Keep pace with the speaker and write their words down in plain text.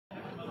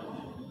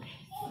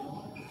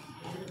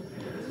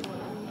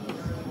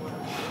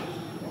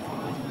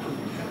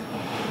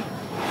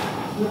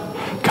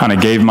kind of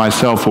gave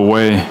myself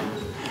away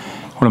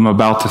what I'm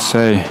about to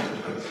say.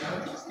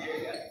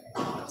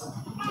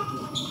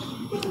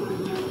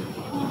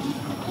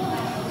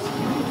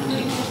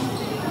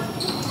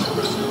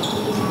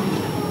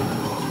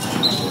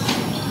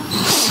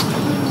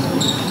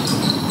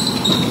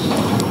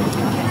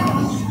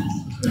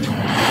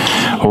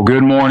 Well,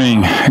 good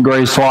morning,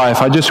 Grace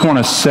Life. I just want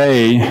to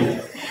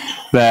say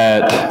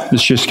that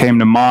this just came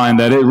to mind,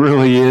 that it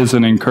really is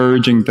an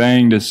encouraging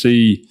thing to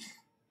see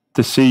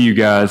you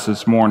guys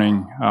this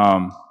morning,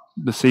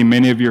 to see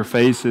many of your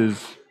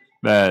faces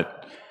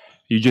that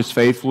you just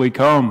faithfully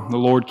come. The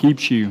Lord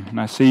keeps you, and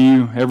I see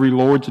you every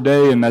Lord's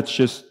Day, and that's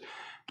just,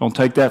 don't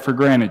take that for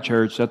granted,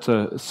 church. That's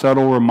a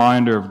subtle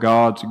reminder of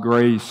God's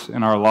grace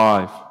in our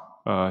life,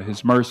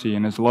 His mercy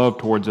and His love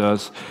towards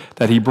us,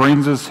 that He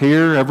brings us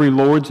here every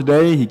Lord's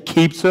Day. He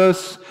keeps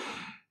us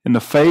in the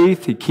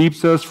faith. He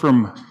keeps us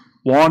from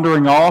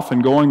wandering off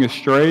and going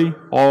astray,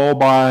 all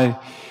by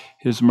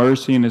His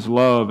mercy and His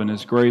love and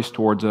His grace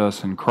towards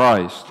us in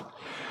Christ.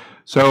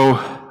 So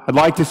I'd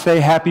like to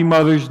say Happy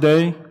Mother's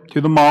Day to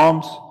the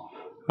moms.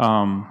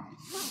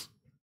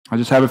 I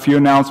just have a few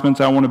announcements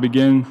I want to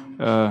begin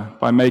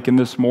by making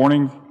this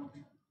morning.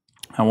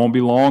 I won't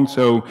be long.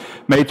 So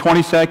May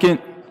 22nd,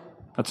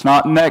 that's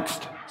not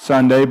next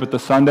Sunday, but the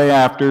Sunday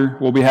after,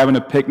 we'll be having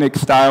a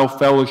picnic-style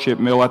fellowship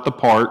meal at the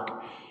park.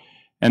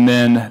 And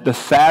then the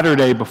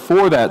Saturday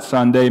before that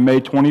Sunday,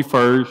 May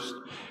 21st,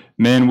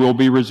 men will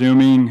be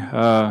resuming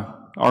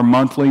our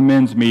monthly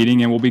men's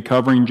meeting, and we'll be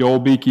covering Joel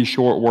Beakey's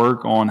short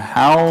work on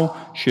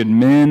how should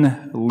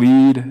men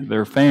lead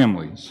their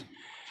families.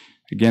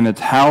 Again,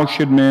 it's how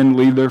should men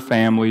lead their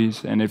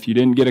families, and if you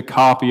didn't get a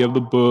copy of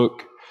the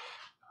book,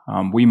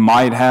 we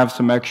might have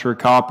some extra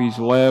copies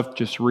left.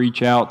 Just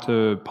reach out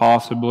to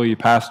possibly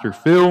Pastor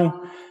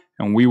Phil,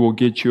 and we will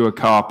get you a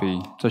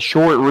copy. It's a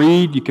short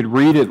read. You could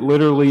read it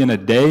literally in a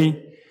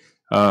day,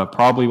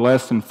 probably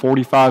less than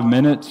 45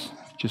 minutes.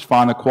 Just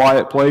find a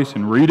quiet place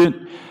and read it.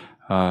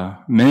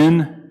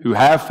 Men who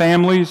have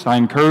families, I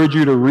encourage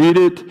you to read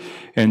it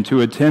and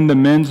to attend the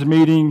men's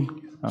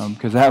meeting,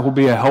 because that will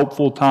be a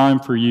helpful time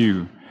for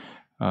you.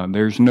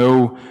 There's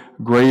no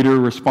greater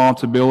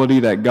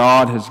responsibility that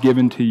God has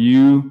given to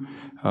you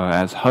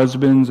as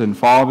husbands and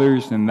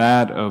fathers than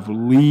that of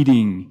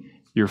leading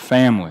your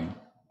family.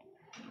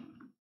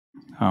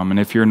 And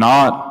if you're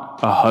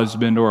not a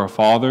husband or a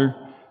father,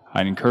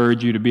 I'd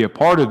encourage you to be a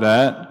part of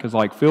that, because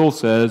like Phil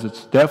says,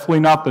 it's definitely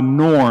not the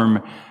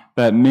norm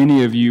that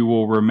many of you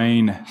will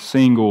remain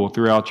single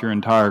throughout your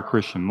entire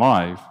Christian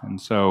life.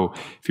 And so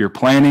if you're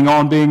planning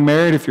on being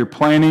married, if you're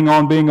planning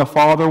on being a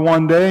father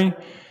one day,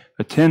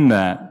 attend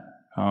that.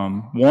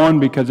 One,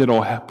 because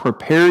it'll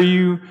prepare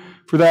you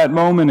for that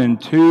moment,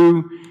 and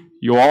two,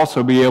 you'll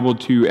also be able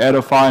to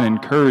edify and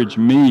encourage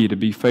me to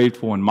be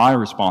faithful in my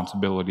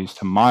responsibilities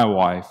to my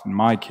wife and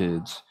my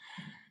kids.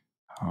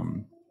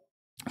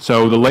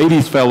 So the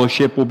ladies'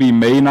 fellowship will be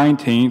May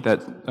 19th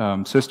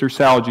at Sister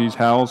Salji's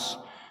house.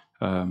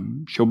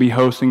 She'll be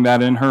hosting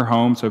that in her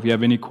home, so if you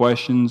have any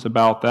questions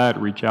about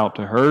that, reach out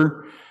to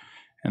her.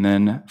 And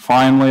then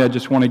finally, I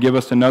just want to give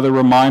us another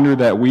reminder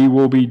that we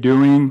will be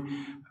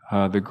doing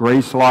the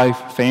Grace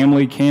Life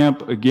Family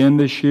Camp again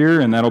this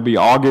year, and that'll be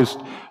August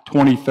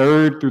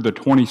 23rd through the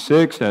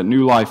 26th at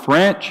New Life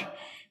Ranch.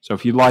 So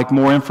if you'd like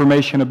more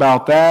information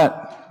about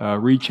that,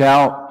 reach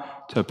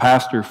out to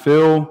Pastor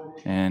Phil,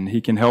 and he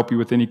can help you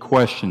with any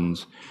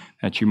questions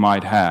that you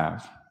might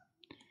have.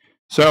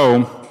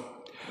 So,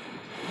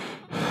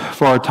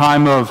 for our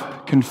time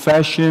of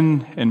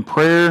confession and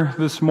prayer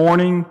this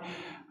morning,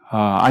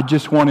 I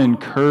just want to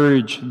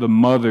encourage the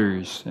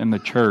mothers in the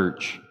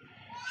church.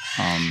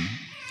 I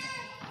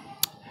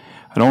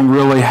don't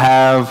really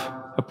have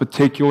a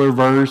particular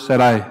verse that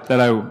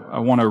I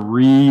want to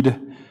read,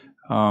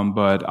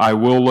 but I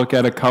will look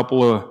at a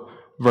couple of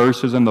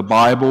verses in the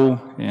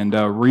Bible and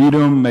read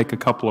them, make a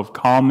couple of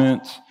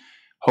comments,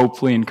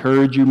 hopefully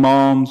encourage you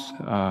moms,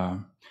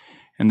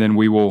 and then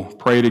we will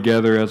pray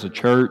together as a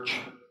church.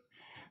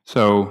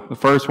 So the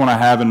first one I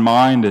have in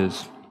mind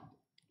is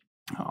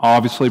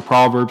obviously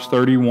Proverbs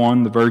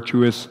 31, the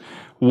virtuous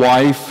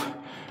wife,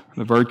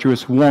 the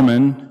virtuous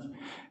woman,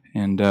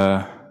 and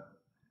I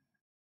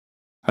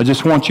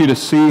just want you to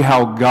see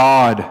how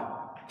God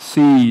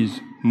sees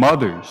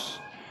mothers.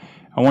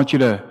 I want you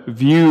to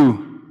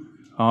view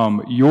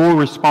your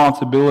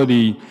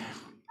responsibility,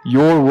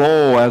 your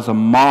role as a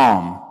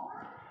mom,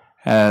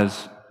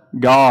 as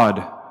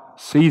God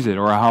sees it,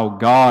 or how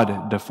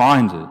God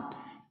defines it.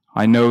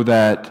 I know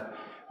that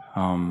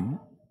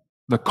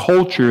the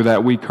culture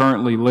that we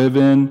currently live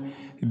in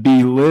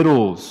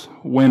belittles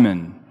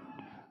women.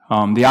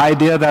 The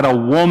idea that a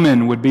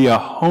woman would be a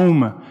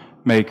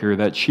homemaker,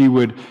 that she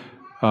would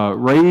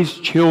raise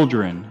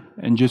children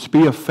and just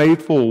be a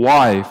faithful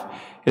wife,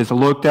 is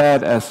looked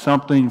at as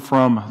something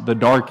from the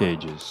Dark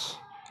Ages.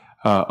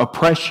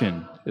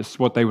 Oppression is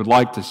what they would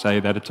like to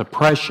say, that it's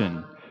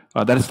oppression,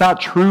 that it's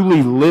not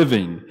truly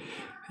living,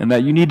 and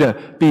that you need to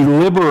be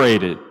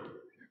liberated,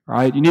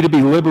 right? You need to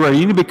be liberated.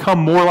 You need to become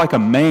more like a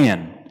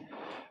man,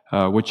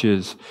 which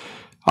is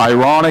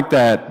Ironic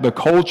that the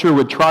culture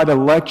would try to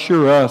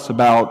lecture us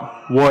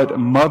about what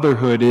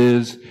motherhood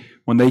is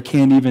when they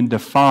can't even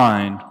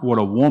define what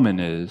a woman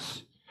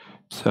is.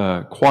 It's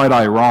quite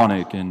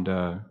ironic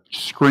and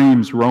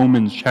screams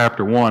Romans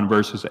chapter 1,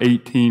 verses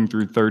 18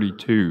 through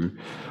 32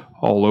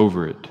 all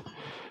over it.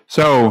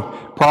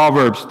 So,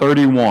 Proverbs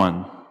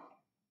 31.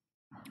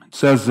 It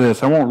says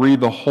this. I won't read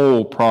the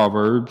whole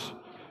Proverbs,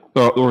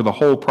 or the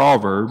whole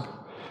proverb,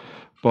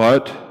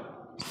 but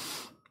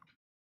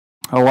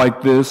I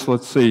like this.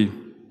 Let's see.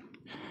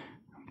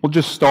 We'll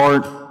just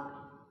start.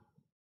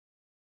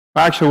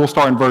 Actually, we'll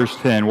start in verse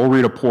 10. We'll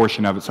read a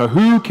portion of it. So,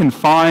 who can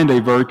find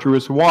a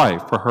virtuous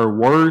wife? For her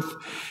worth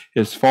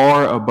is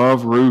far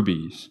above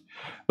rubies.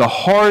 The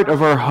heart of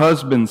her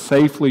husband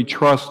safely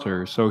trusts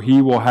her, so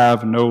he will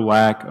have no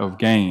lack of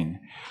gain.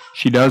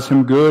 She does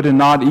him good and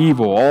not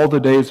evil all the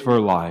days of her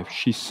life.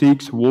 She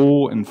seeks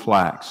wool and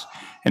flax,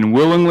 and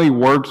willingly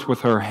works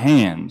with her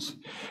hands.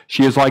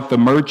 She is like the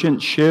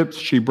merchant ships.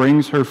 She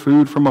brings her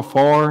food from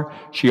afar.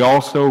 She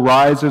also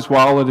rises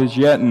while it is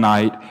yet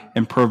night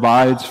and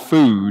provides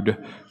food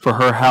for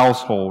her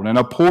household and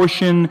a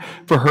portion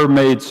for her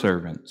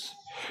maidservants.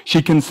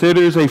 She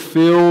considers a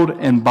field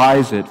and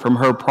buys it. From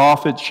her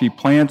profits she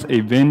plants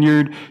a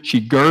vineyard. She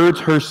girds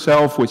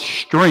herself with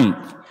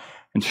strength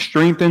and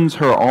strengthens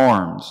her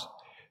arms.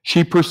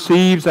 She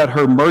perceives that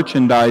her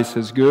merchandise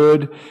is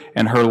good,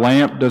 and her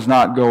lamp does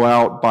not go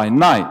out by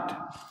night.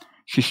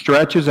 She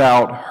stretches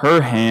out her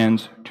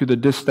hands to the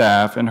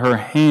distaff, and her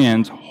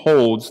hands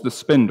holds the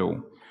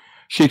spindle.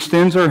 She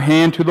extends her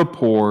hand to the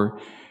poor.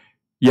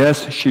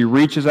 Yes, she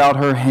reaches out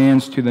her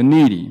hands to the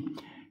needy.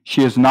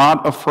 She is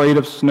not afraid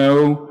of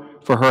snow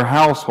for her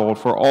household,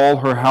 for all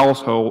her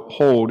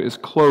household is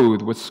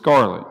clothed with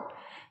scarlet.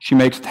 She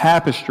makes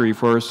tapestry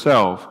for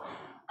herself.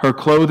 Her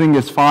clothing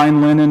is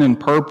fine linen and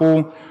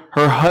purple.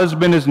 Her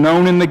husband is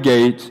known in the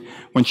gates.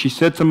 When she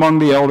sits among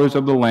the elders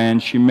of the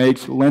land, she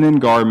makes linen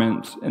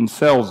garments and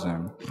sells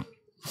them,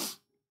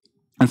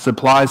 and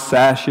supplies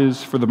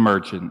sashes for the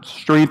merchants.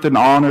 Strength and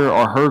honor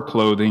are her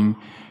clothing.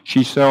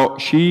 She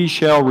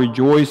shall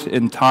rejoice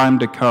in time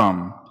to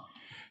come.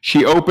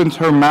 She opens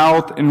her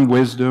mouth in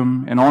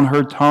wisdom, and on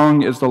her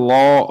tongue is the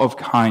law of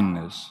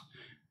kindness.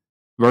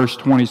 Verse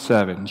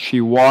 27,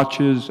 she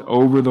watches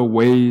over the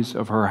ways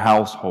of her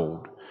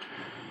household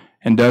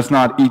and does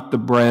not eat the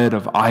bread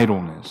of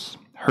idleness.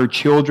 Her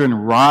children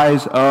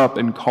rise up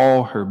and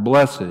call her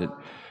blessed,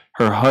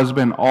 her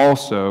husband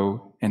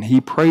also, and he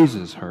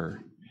praises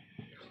her.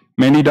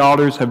 Many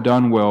daughters have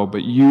done well,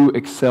 but you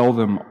excel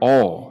them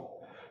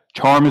all.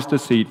 Charm is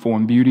deceitful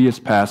and beauty is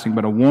passing,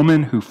 but a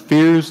woman who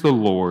fears the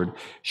Lord,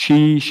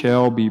 she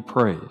shall be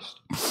praised.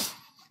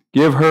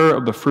 Give her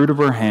of the fruit of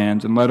her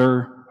hands, and let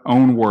her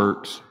own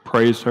works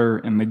praise her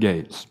in the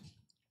gates.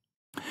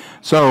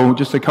 So,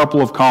 just a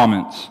couple of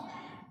comments.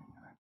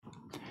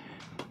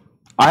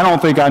 I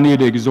don't think I need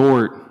to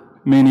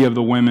exhort many of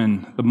the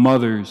women, the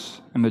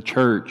mothers in the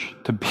church,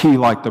 to be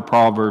like the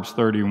Proverbs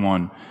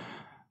 31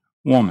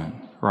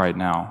 woman right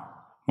now.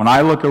 When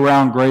I look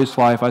around Grace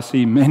Life, I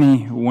see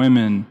many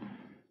women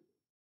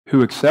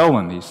who excel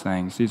in these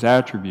things, these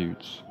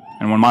attributes.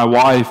 And when my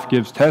wife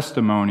gives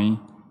testimony,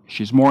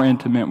 she's more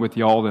intimate with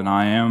y'all than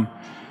I am.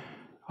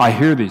 I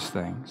hear these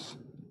things.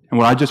 And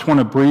what I just want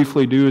to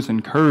briefly do is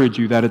encourage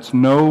you that it's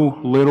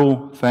no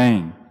little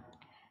thing.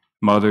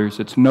 Mothers,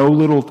 it's no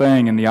little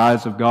thing in the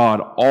eyes of God,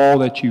 all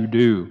that you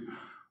do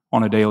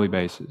on a daily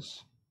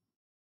basis.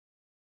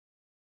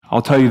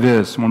 I'll tell you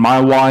this, when my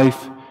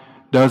wife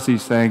does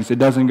these things, it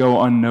doesn't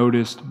go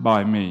unnoticed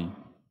by me.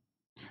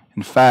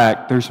 In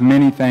fact, there's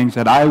many things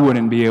that I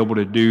wouldn't be able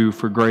to do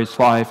for Grace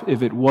Life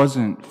if it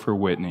wasn't for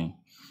Whitney.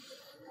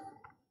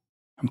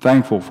 I'm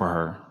thankful for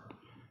her.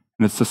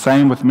 And it's the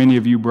same with many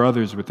of you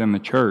brothers within the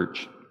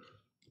church.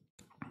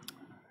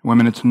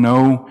 Women, it's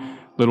no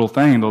little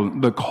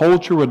thing. The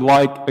culture would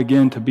like,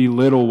 again, to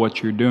belittle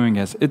what you're doing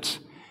as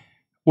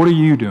what are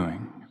you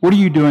doing? What are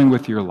you doing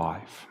with your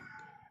life?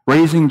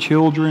 Raising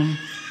children?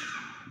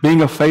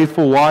 Being a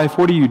faithful wife?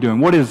 What are you doing?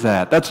 What is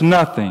that? That's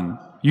nothing.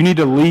 You need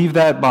to leave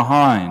that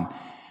behind.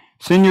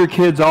 Send your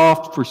kids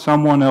off for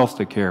someone else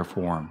to care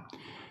for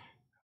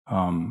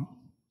them.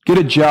 Get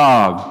a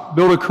job.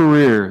 Build a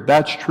career.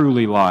 That's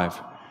truly life.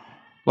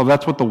 Well,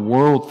 that's what the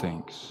world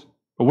thinks.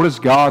 But what does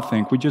God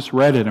think? We just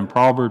read it in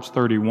Proverbs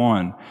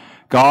 31.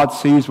 God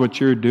sees what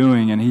you're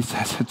doing, and he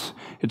says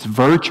it's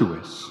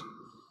virtuous.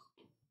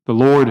 The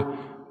Lord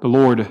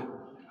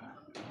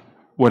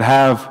would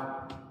have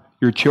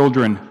your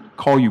children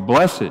call you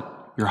blessed,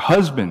 your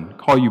husband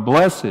call you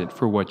blessed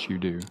for what you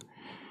do.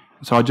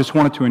 So I just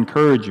wanted to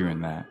encourage you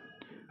in that.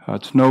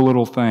 It's no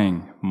little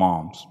thing,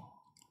 moms.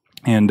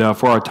 And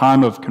for our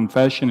time of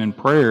confession and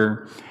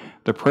prayer,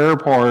 the prayer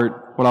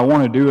part, what I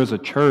want to do as a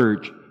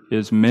church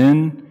is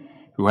men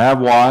who have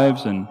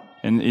wives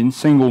and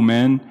single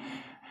men,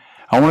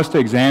 I want us to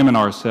examine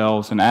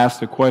ourselves and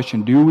ask the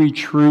question, do we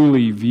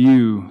truly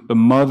view the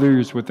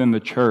mothers within the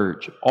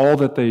church, all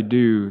that they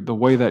do, the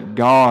way that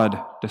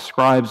God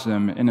describes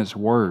them in His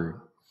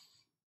Word?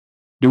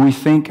 Do we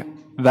think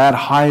that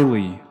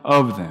highly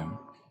of them?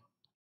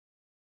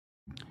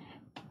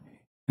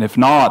 And if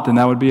not, then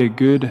that would be a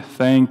good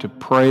thing to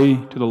pray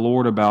to the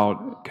Lord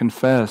about,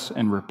 confess,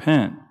 and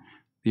repent.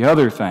 The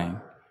other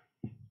thing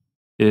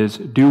is,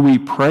 do we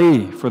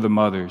pray for the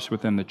mothers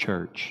within the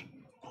church?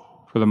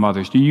 For the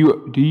mothers. Do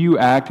you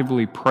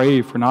actively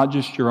pray for not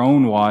just your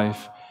own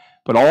wife,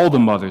 but all the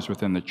mothers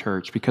within the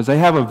church? Because they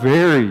have a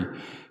very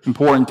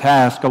important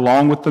task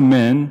along with the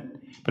men.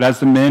 But as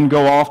the men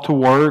go off to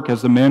work,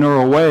 as the men are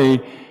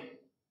away,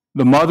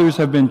 the mothers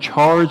have been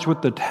charged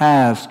with the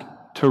task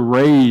to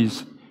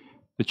raise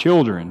the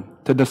children,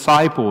 to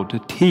disciple, to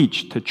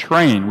teach, to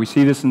train. We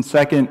see this in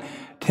 2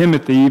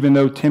 Timothy. Even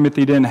though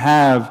Timothy didn't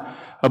have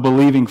a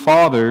believing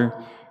father,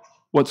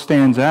 what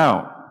stands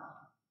out?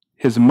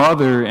 His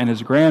mother and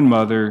his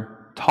grandmother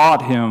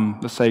taught him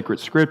the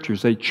sacred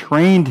scriptures. They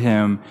trained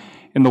him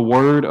in the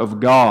Word of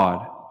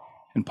God.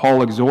 And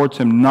Paul exhorts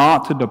him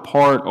not to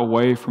depart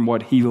away from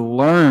what he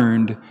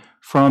learned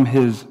from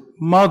his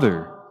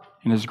mother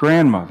and his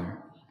grandmother,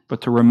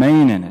 but to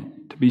remain in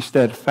it, to be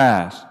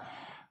steadfast.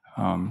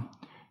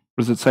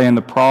 What does it say in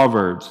the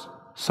Proverbs?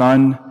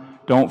 Son,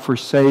 don't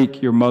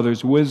forsake your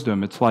mother's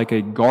wisdom. It's like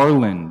a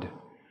garland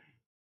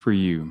for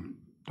you.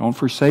 Don't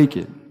forsake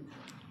it.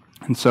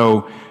 And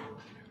so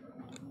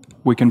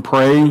we can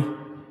pray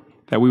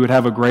that we would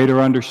have a greater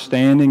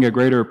understanding, a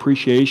greater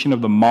appreciation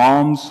of the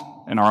moms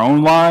in our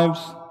own lives,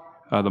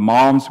 the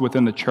moms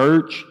within the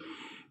church.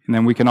 And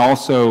then we can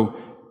also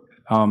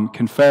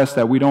confess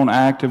that we don't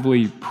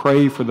actively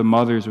pray for the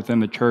mothers within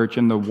the church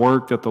and the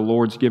work that the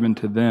Lord's given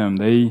to them.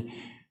 They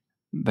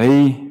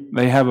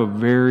have a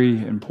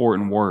very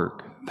important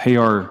work. They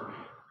are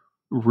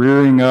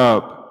rearing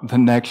up the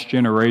next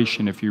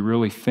generation, if you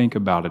really think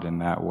about it in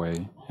that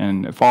way.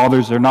 And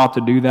fathers, they're not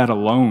to do that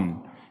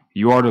alone.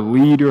 You are to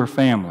lead your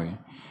family.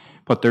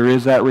 But there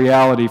is that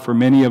reality for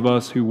many of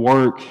us who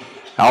work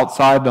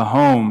outside the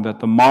home that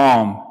the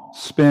mom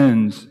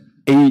spends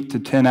 8 to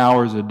 10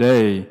 hours a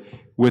day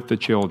with the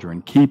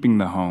children, keeping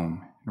the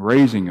home,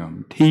 raising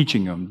them,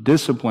 teaching them,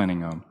 disciplining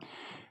them.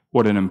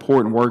 What an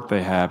important work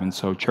they have. And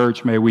so,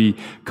 church, may we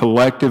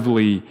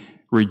collectively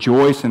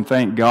rejoice and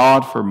thank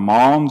God for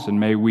moms, and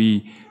may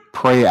we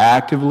pray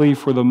actively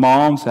for the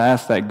moms,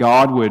 ask that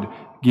God would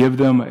give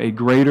them a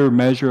greater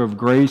measure of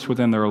grace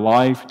within their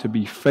life to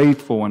be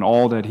faithful in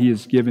all that He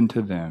has given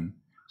to them.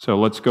 So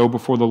let's go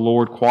before the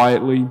Lord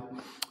quietly and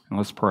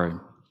let's pray.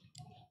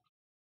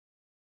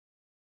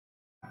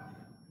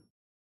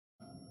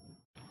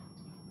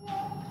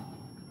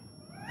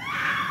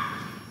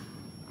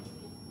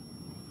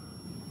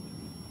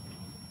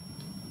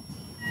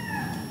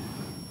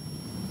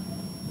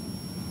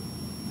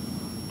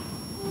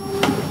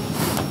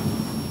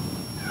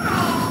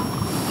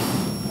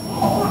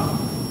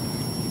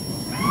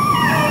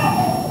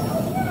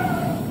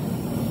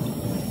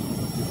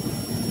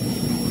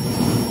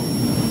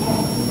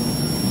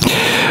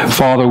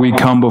 Father, we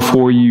come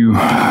before you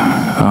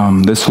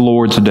this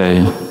Lord's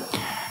Day,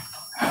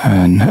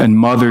 and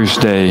Mother's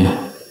Day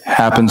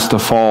happens to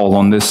fall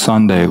on this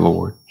Sunday,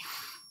 Lord.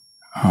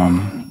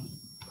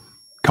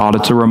 God,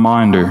 it's a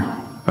reminder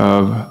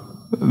of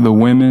the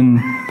women,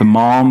 the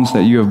moms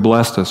that you have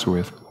blessed us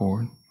with,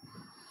 Lord.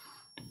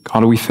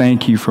 God, we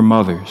thank you for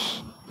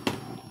mothers.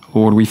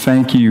 Lord, we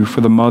thank you for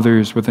the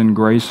mothers within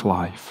Grace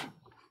Life.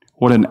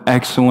 What an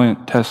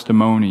excellent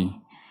testimony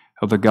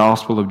of the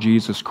gospel of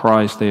Jesus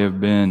Christ they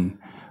have been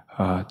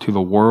to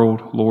the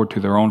world, Lord,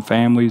 to their own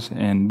families.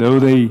 And though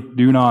they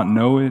do not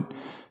know it,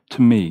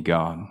 to me,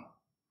 God,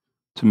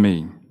 to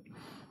me,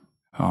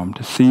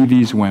 to see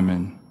these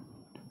women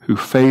who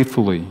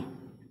faithfully,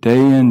 day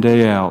in,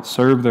 day out,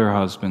 serve their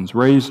husbands,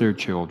 raise their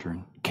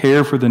children,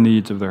 care for the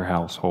needs of their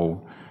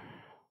household,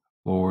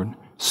 Lord,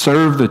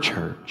 serve the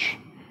church.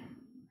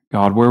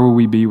 God, where will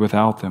we be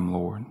without them,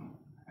 Lord?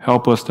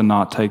 Help us to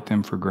not take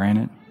them for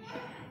granted.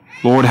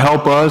 Lord,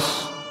 help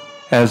us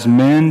as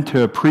men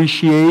to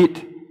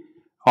appreciate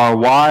our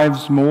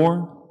wives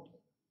more.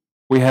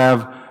 We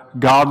have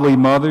godly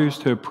mothers,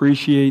 to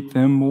appreciate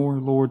them more,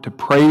 Lord, to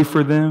pray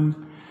for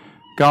them.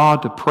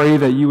 God, to pray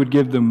that you would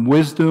give them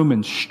wisdom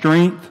and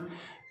strength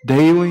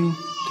daily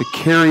to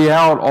carry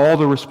out all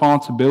the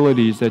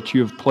responsibilities that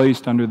you have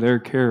placed under their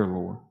care,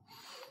 Lord.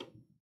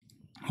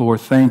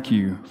 Lord, thank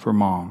you for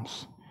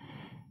moms.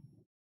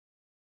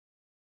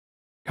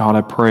 God,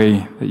 I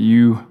pray that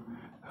you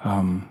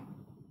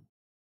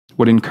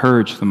would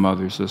encourage the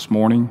mothers this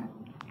morning.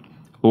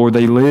 Lord,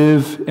 they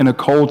live in a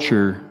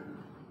culture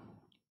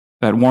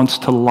that wants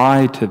to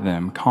lie to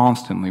them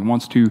constantly,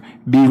 wants to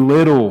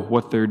belittle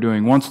what they're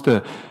doing, wants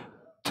to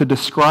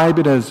describe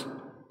it as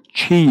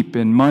cheap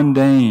and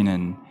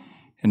mundane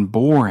and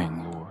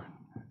boring, Lord.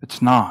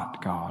 It's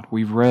not, God.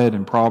 We've read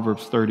in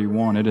Proverbs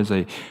 31, it is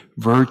a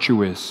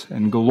virtuous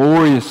and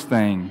glorious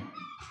thing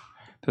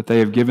that they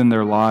have given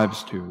their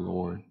lives to,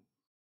 Lord.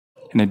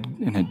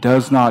 And it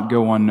does not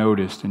go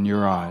unnoticed in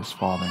your eyes,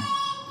 Father.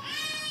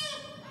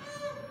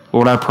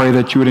 Lord, I pray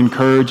that you would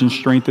encourage and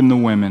strengthen the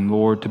women,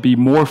 Lord, to be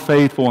more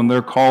faithful in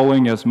their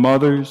calling as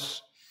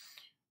mothers,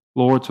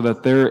 Lord, so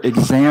that their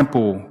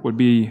example would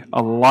be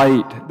a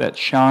light that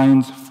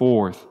shines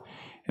forth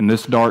in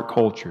this dark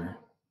culture.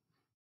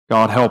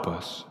 God, help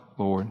us,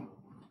 Lord.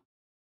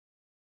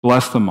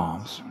 Bless the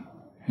moms.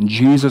 In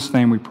Jesus'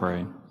 name we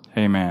pray.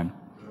 Amen.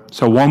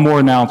 So one more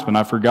announcement.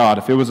 I forgot.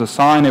 If it was a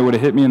sign, it would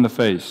have hit me in the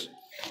face.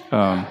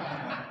 So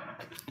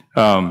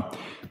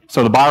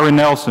the Byron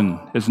Nelson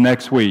is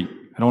next week.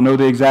 I don't know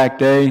the exact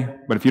day,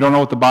 but if you don't know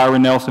what the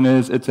Byron Nelson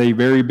is, it's a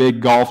very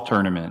big golf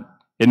tournament.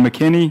 In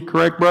McKinney,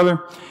 correct,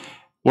 brother?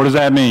 What does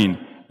that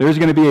mean? There's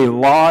going to be a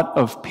lot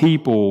of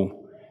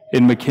people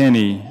in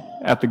McKinney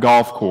at the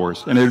golf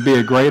course, and it would be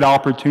a great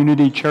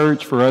opportunity,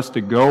 church, for us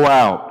to go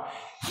out,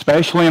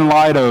 especially in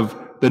light of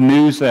the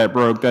news that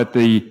broke that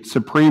the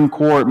Supreme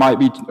Court might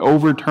be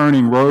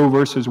overturning Roe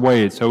versus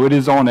Wade. So it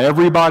is on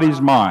everybody's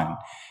mind.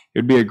 It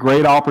would be a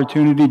great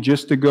opportunity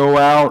just to go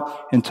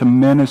out and to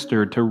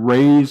minister, to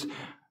raise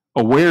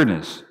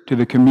awareness to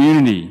the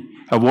community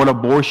of what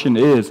abortion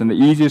is. And the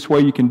easiest way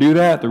you can do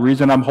that, the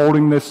reason I'm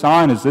holding this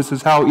sign is this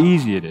is how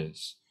easy it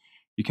is.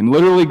 You can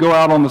literally go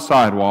out on the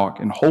sidewalk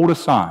and hold a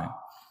sign.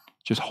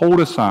 Just hold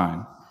a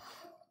sign.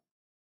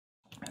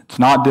 It's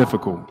not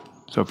difficult.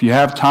 So if you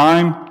have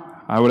time,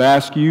 I would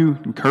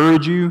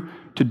encourage you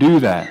to do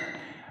that.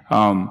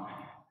 That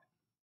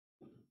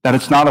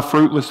it's not a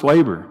fruitless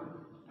labor.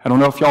 I don't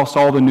know if y'all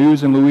saw the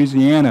news in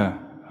Louisiana.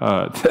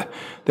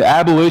 The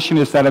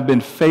abolitionists that have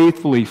been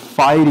faithfully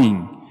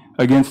fighting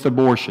against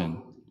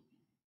abortion.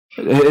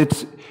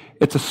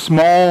 It's a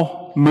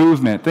small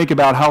movement. Think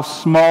about how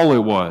small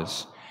it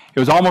was. It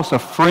was almost a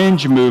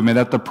fringe movement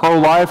that the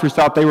pro-lifers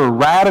thought they were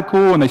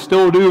radical, and they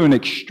still do, and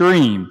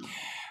extreme.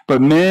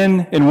 But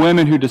men and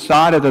women who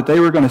decided that they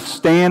were going to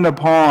stand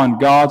upon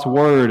God's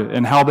word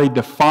and how they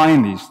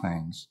define these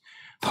things.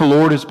 The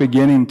Lord is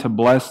beginning to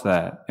bless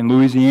that. In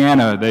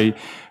Louisiana, I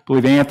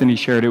believe Anthony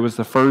shared, it was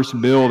the first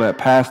bill that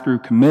passed through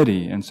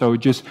committee. And so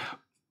just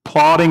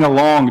plodding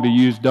along, to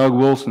use Doug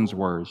Wilson's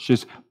words,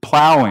 just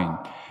plowing,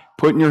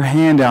 putting your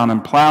hand down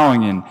and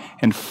plowing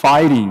and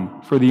fighting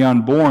for the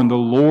unborn, the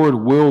Lord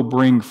will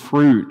bring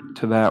fruit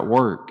to that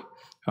work.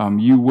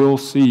 You will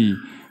see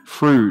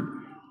fruit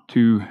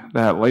to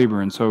that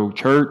labor. And so,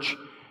 church,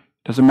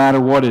 doesn't matter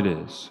what it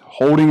is,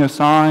 holding a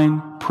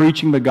sign,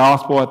 preaching the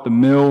gospel at the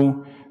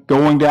mill,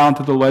 going down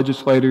to the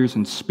legislators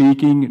and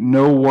speaking,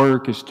 no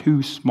work is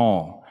too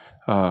small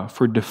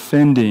for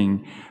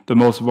defending the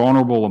most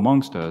vulnerable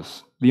amongst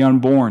us, the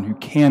unborn who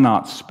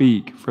cannot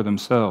speak for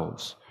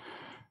themselves.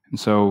 And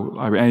so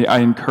I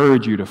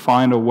encourage you to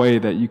find a way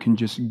that you can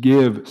just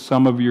give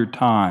some of your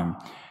time,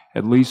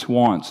 at least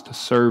once, to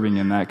serving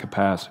in that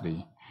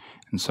capacity.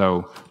 And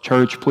so,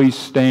 church, please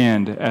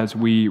stand as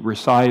we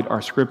recite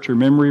our scripture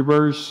memory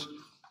verse.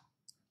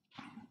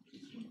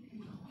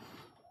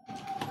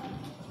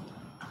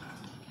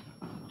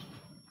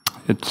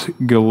 It's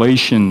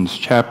Galatians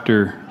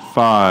chapter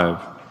 5,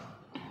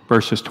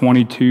 verses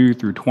 22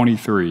 through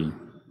 23.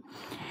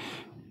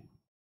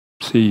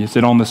 See, is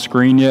it on the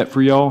screen yet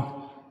for y'all?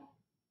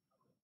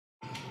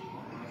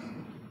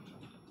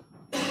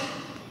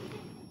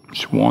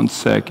 Just 1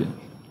 second.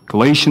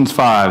 Galatians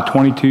 5,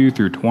 22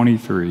 through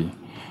 23.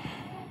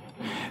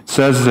 It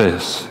says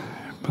this: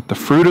 "But the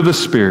fruit of the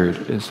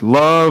Spirit is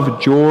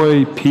love,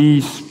 joy,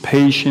 peace,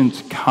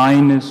 patience,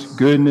 kindness,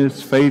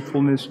 goodness,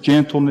 faithfulness,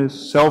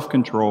 gentleness,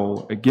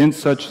 self-control. Against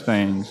such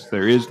things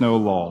there is no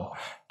law."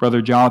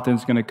 Brother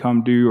Jonathan's going to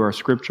come do our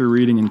scripture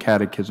reading and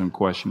catechism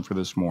question for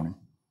this morning.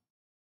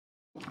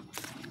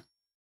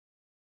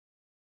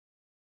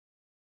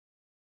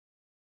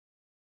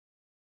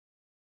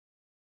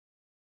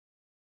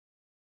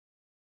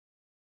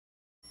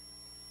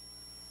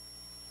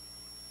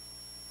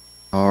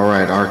 All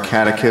right, our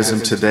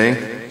catechism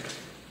today.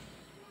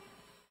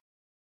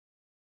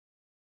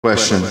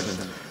 Question: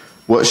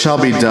 what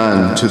shall be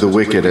done to the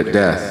wicked at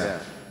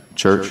death?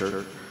 Church: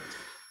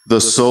 the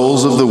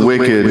souls of the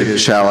wicked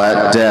shall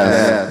at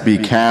death be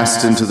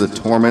cast into the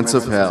torments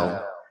of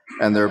hell,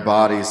 and their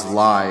bodies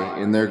lie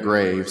in their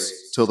graves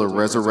till the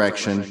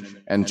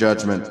resurrection and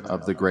judgment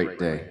of the great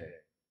day.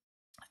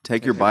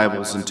 Take your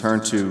Bibles and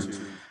turn to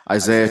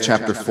Isaiah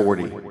chapter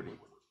 40.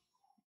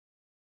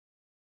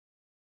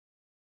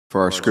 For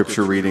our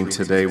scripture reading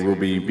today, we'll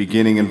be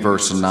beginning in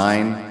verse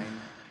 9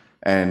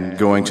 and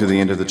going to the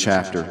end of the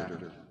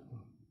chapter.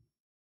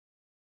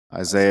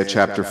 Isaiah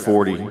chapter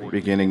 40,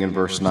 beginning in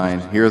verse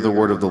 9. Hear the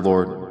word of the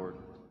Lord.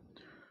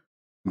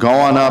 "Go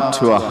on up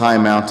to a high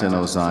mountain,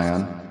 O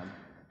Zion,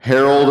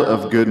 herald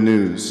of good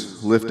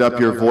news. Lift up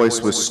your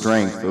voice with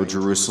strength, O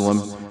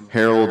Jerusalem,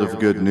 herald of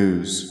good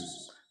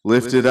news.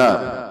 Lift it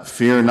up,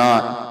 fear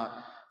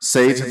not.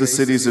 Say to the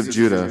cities of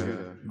Judah,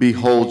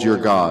 behold your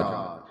God.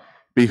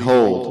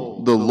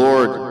 Behold, the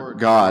Lord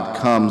God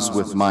comes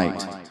with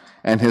might,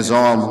 and his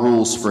arm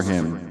rules for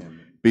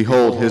him.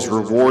 Behold, his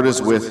reward is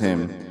with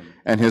him,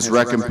 and his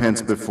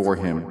recompense before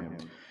him.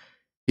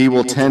 He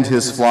will tend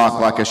his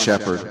flock like a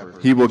shepherd.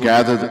 He will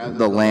gather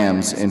the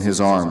lambs in his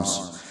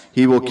arms.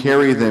 He will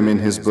carry them in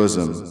his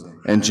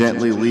bosom, and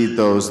gently lead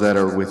those that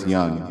are with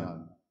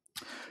young.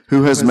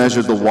 Who has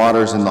measured the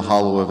waters in the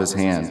hollow of his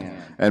hand,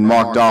 and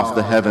marked off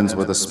the heavens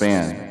with a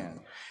span?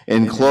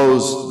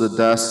 Enclosed the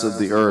dust of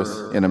the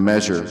earth in a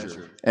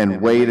measure,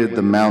 and weighted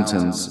the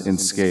mountains in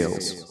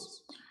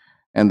scales,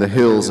 and the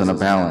hills in a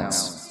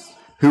balance?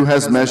 Who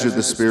has measured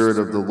the Spirit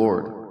of the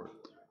Lord?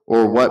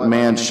 Or what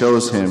man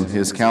shows him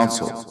his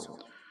counsel?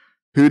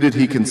 Who did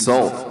he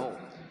consult?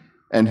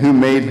 And who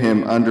made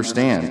him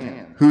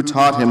understand? Who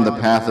taught him the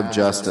path of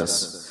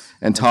justice,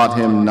 and taught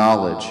him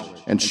knowledge,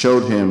 and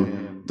showed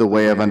him the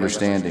way of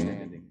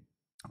understanding?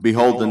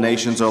 Behold, the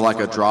nations are like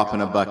a drop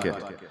in a bucket,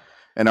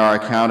 and are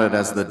accounted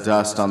as the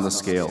dust on the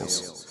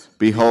scales.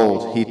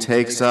 Behold, he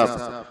takes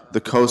up the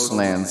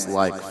coastlands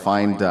like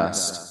fine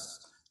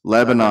dust.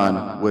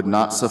 Lebanon would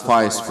not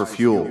suffice for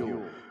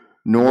fuel,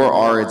 nor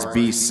are its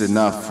beasts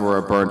enough for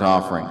a burnt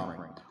offering.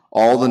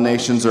 All the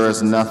nations are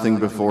as nothing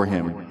before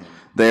him.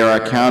 They are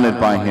accounted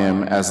by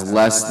him as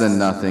less than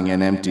nothing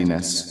and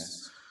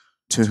emptiness.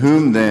 To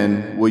whom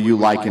then will you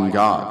liken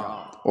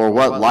God? Or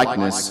what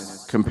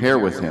likeness compare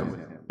with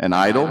him? An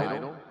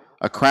idol?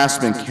 A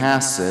craftsman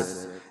casts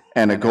it,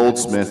 and a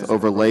goldsmith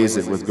overlays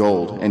it with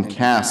gold, and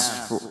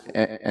casts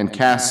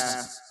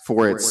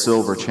for it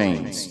silver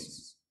chains.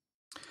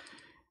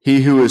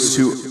 He who is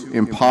too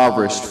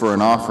impoverished for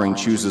an offering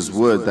chooses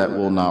wood that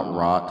will not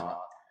rot.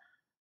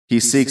 He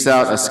seeks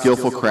out a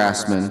skillful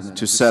craftsman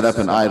to set up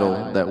an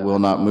idol that will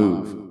not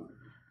move.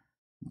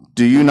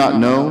 Do you not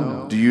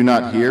know? Do you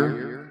not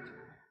hear?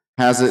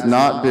 Has it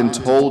not been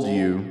told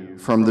you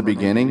from the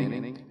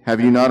beginning? Have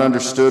you not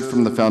understood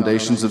from the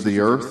foundations of the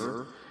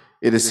earth?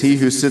 It is he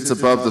who sits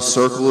above the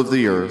circle of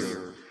the earth,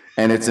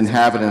 and its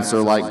inhabitants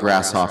are like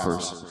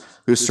grasshoppers,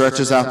 who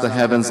stretches out the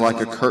heavens like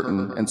a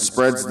curtain and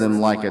spreads them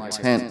like a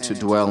tent to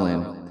dwell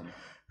in,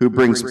 who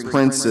brings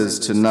princes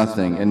to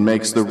nothing and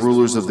makes the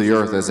rulers of the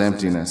earth as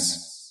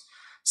emptiness.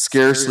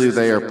 Scarcely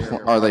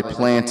are they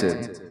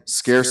planted,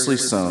 scarcely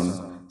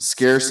sown,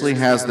 scarcely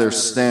has their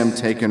stem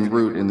taken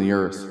root in the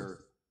earth.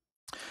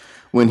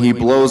 When he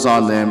blows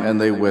on them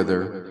and they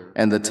wither,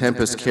 and the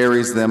tempest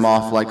carries them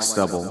off like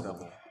stubble.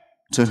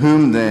 To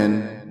whom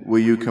then will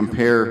you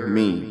compare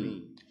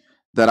me,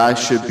 that I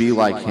should be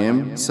like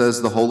him,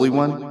 says the Holy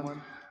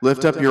One?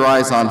 Lift up your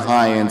eyes on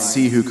high and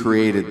see who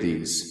created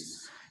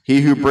these.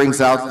 He who brings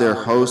out their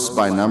hosts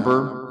by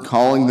number,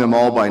 calling them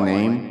all by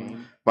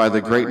name, by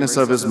the greatness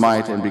of his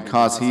might, and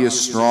because he is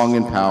strong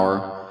in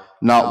power,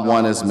 not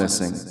one is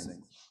missing.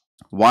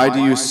 Why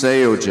do you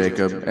say, O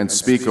Jacob, and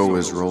speak, O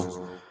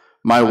Israel,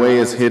 my way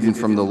is hidden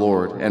from the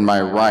Lord, and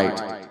my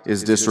right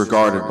is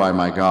disregarded by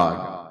my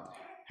God?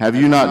 Have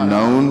you not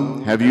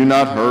known? Have you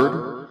not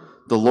heard?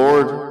 The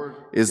Lord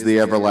is the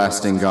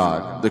everlasting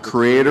God, the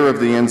creator of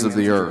the ends of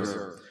the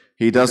earth.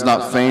 He does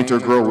not faint or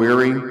grow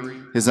weary.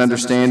 His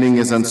understanding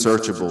is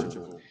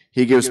unsearchable.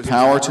 He gives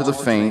power to the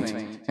faint,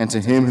 and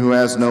to him who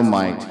has no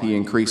might he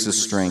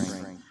increases strength.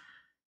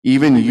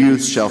 Even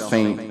youths shall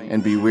faint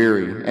and be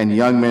weary, and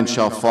young men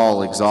shall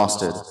fall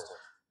exhausted.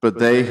 But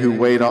they who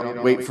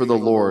wait for the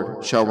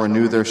Lord shall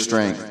renew their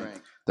strength.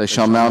 They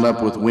shall mount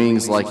up with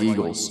wings like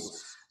eagles.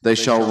 They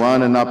shall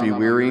run and not be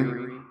weary.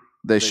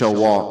 They shall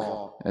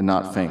walk and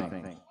not faint.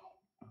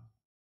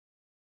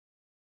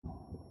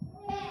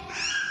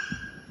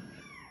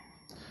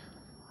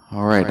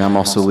 All right, I'm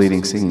also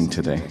leading singing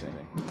today.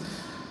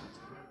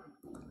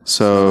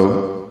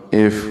 So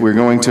if we're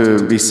going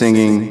to be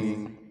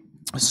singing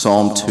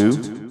Psalm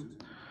 2,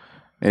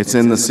 it's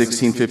in the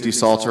 1650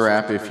 Psalter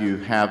app if you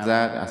have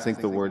that. I think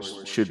the words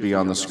should be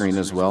on the screen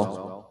as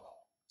well.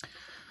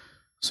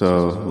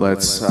 So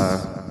let's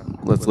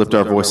lift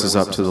our voices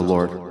up to the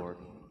Lord.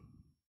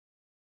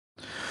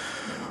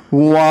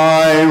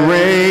 Why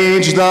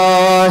rage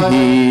the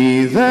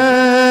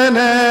heathen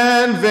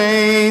and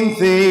vain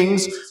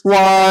things?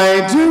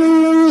 Why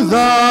do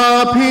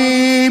the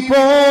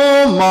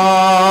people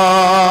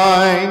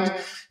mind?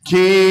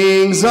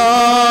 Kings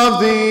of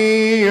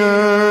the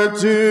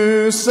earth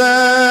to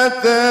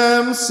set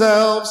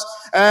themselves,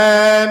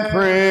 and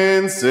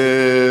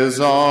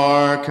princes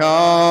are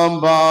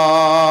combined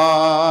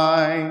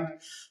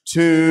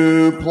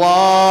to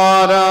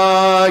plot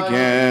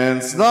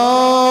against the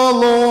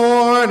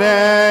Lord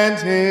and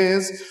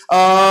his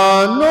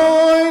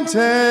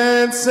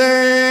anointed,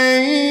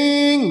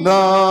 saying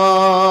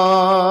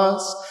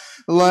thus,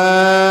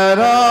 let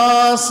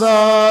us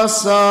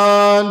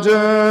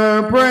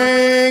asunder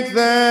break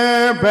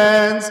their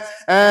bands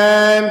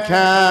and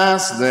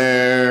cast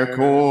their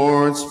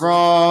cords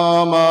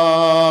from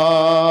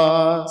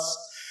us.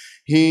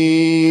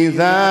 He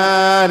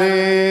that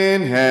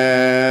in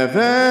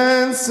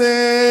heaven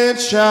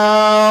sits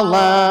shall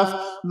laugh,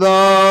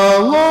 the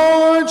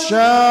Lord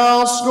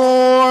shall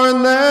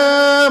scorn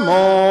them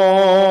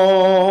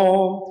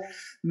all.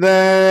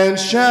 Then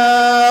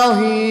shall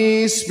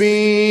he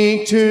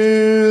speak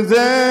to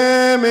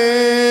them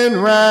in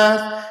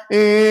wrath,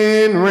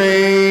 in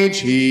rage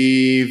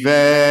he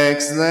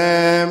vex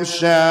them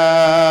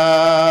shall.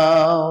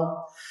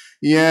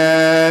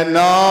 Yet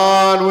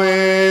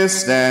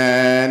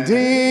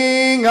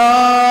notwithstanding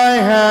I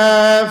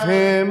have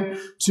him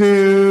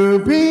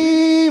to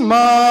be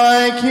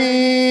my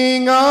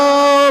king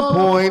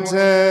appointed,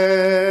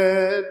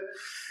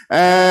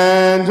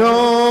 and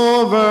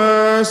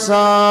over our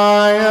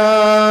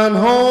Zion,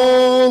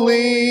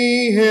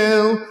 holy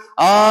hill,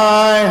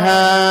 I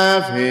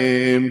have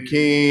him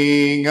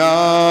King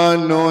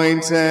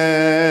anointed.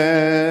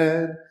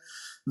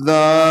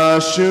 The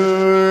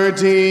sure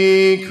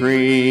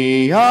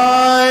decree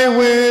I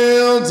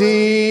will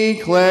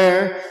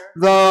declare,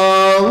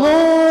 the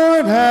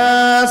Lord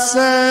hath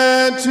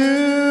said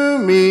to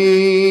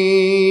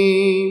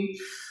me,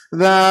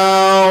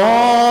 Thou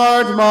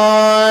art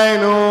mine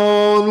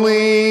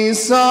only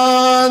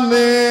Son,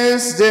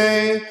 this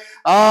day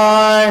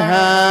I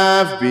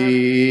have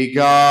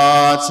begotten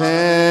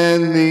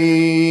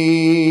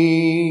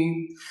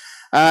thee.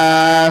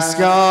 Ask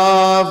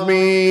of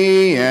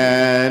me,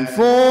 and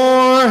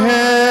for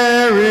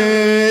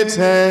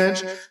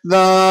heritage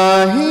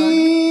the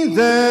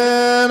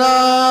heathen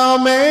I'll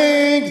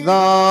make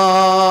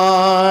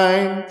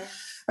thine,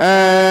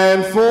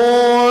 and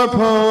for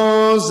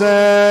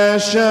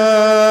possession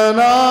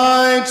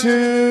I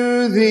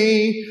to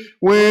thee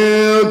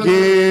will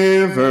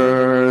give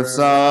earth's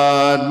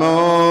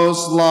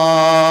utmost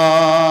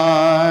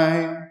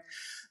line.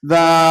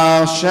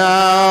 Thou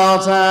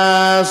shalt,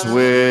 as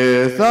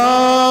with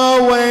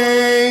a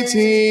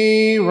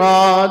weighty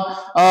rod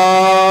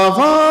of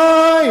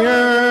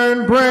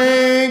iron,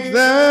 break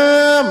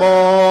them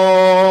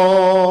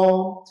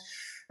all,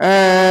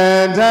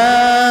 and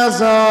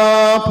as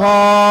a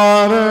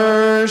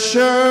potter's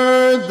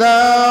shirt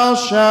thou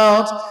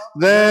shalt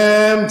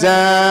them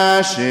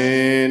dash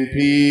in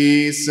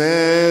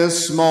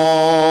pieces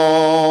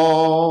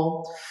small.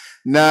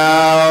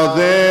 Now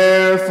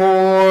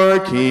therefore,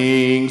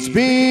 kings,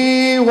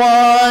 be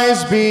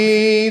wise,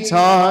 be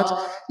taught,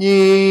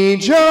 ye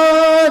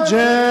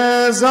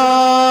judges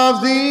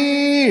of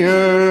the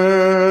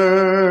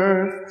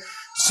earth.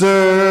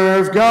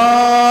 Serve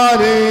God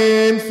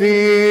in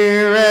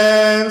fear,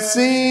 and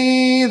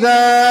see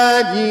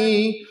that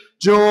ye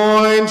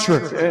join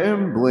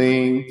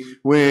trembling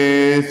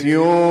with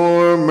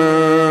your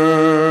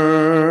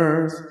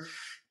mirth.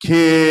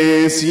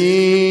 Kiss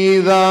ye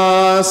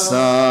the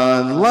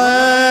Son,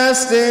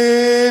 lest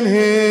in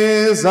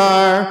his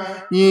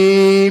ire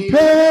ye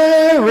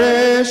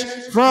perish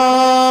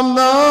from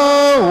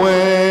the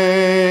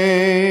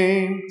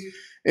way.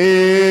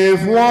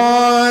 If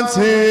once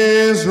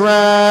his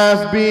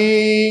wrath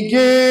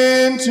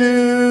begin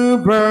to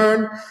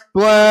burn,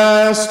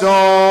 blessed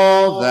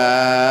all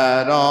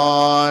that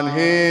on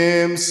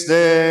him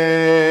stay.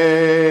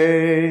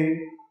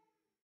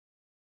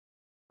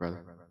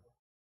 Brother.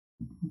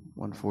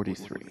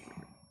 143.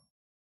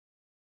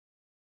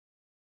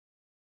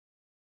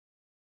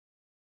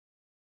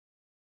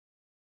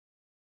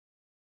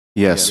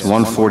 Yes,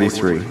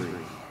 143.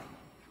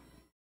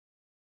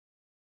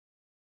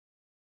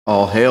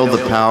 All hail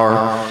the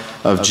power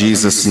of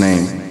Jesus'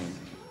 name.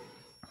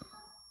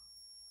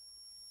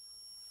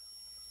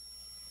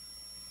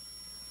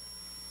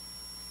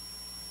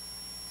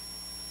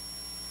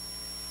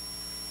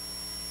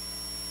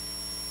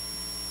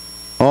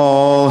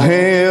 All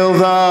hail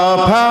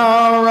the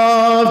power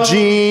of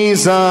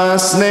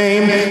Jesus'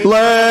 name.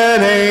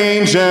 Let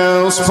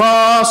angels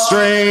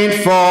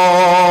prostrate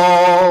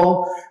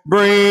fall.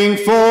 Bring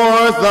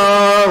forth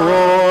the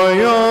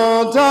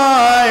royal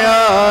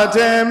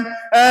diadem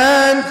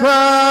and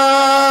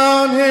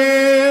crown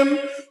him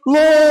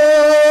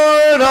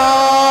Lord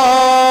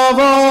of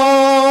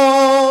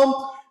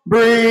all.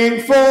 Bring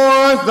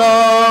forth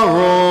the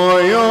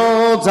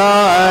royal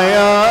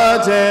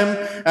diadem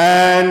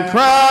and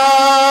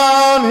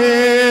crown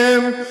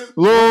him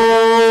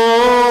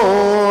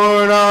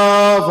Lord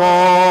of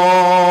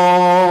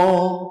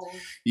all.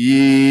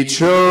 Ye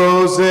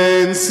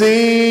chosen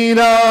seed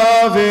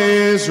of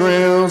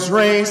Israel's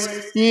race,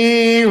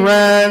 ye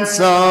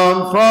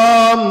ransomed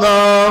from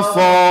the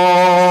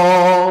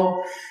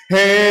fall.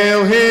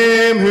 Hail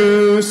him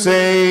who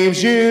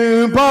saves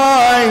you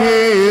by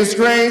his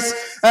grace,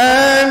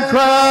 and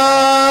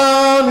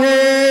crown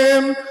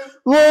him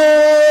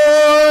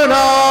Lord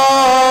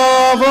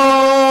of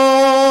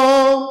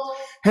all.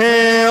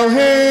 Hail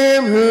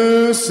him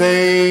who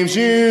saves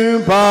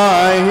you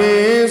by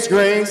his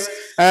grace,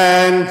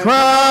 and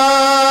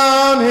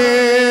crown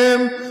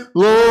him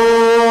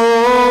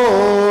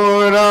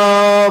Lord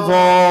of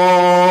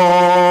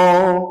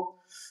all.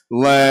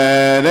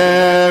 Let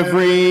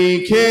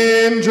every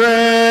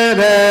kindred,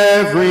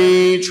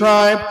 every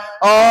tribe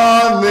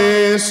on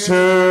this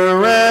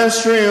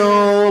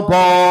terrestrial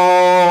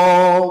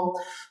ball,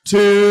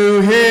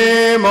 to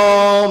him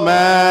all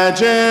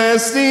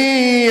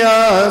majesty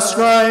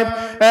ascribe,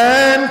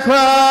 and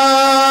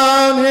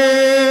crown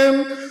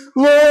him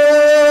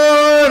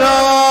Lord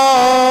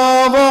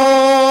of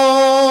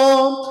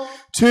all.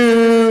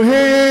 To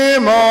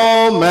him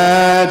all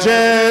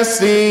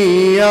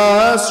majesty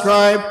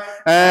ascribe,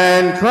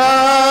 and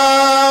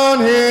crown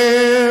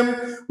him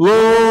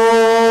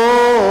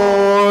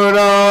Lord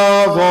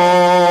of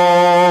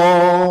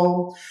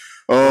all.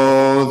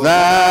 Oh,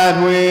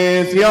 that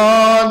with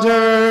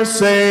yonder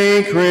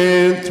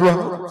sacred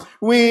throne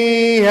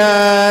we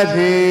at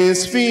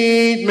his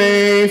feet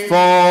may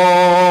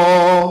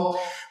fall,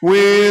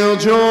 we'll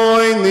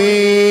join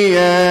the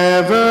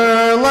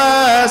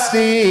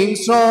everlasting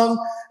song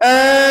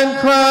and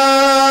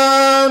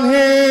crown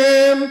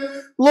him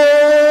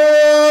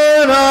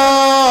Lord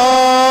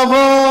of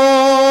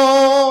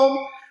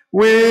all.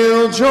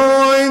 We'll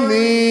join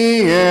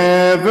the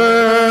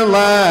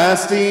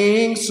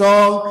everlasting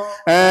song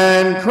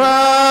and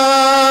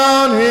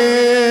crown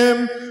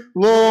him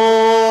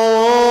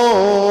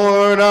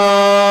Lord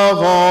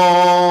of all.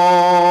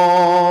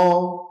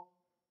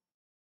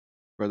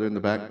 Brother in the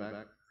back.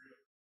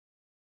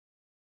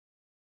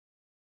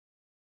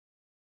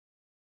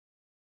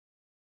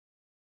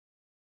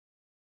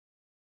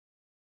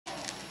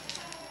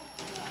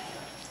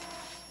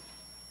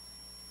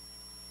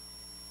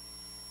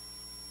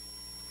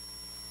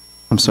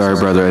 I'm sorry,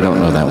 brother, I don't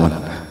know that one.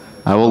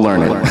 I will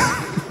learn it.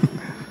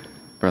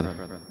 Brother.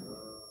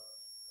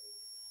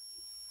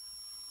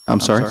 I'm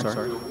sorry?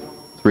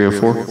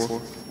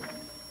 304?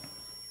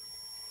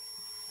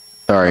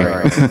 Sorry.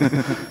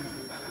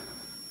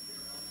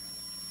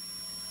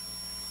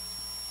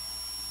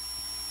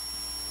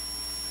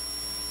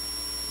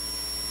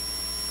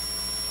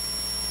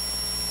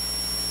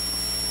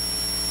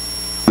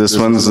 This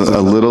one's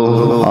a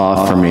little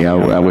off for me.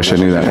 I wish I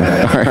knew that one.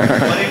 All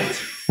right.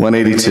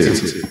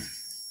 182.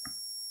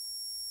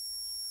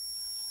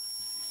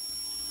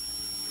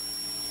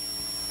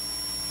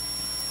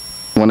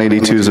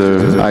 Is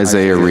a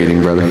Isaiah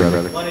reading, brother.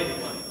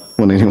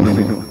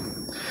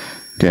 181.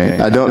 Okay,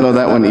 I don't know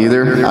that one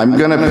either. I'm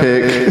going to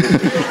pick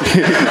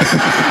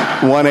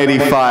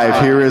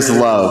 185. Here is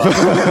love.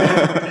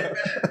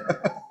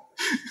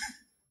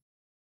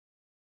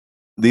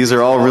 These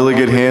are all really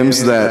good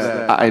hymns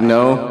that I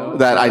know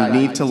that I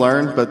need to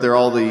learn, but they're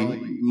all the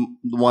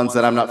ones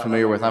that I'm not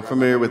familiar with. I'm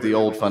familiar with the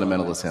old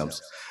fundamentalist hymns.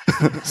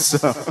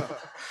 So,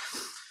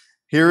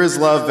 here is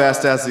love,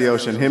 vast as the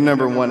ocean, hymn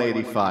number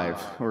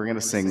 185. We're going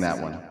to sing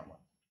that one.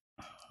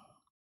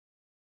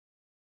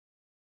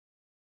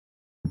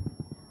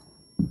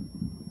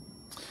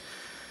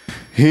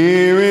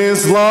 Here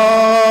is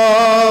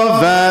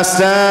love,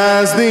 vast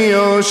as the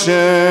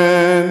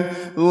ocean,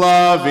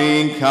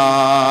 loving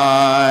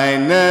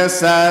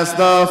kindness as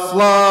the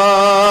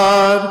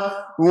flood.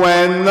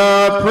 When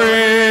the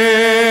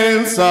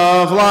Prince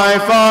of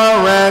Life,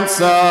 our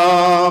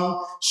ransom,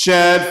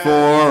 shed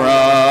for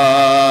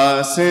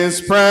us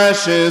his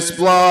precious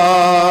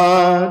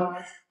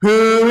blood.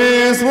 Who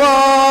is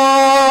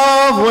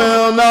love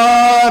will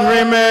not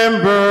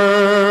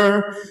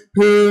remember,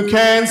 who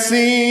can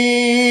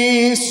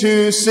cease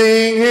to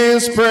sing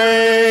his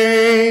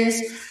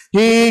praise.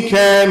 He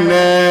can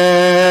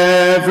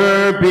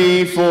never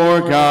be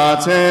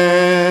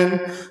forgotten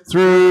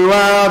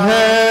throughout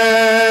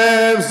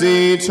heaven's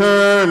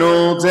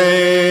eternal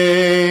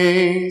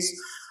days.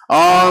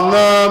 On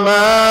the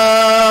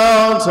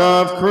mount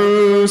of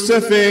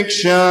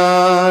crucifixion,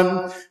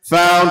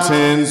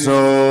 fountains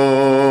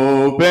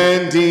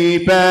open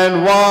deep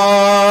and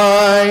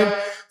wide.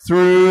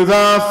 Through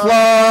the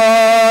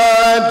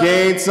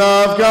floodgates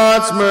of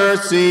God's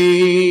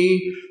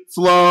mercy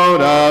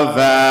flowed a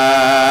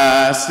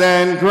vast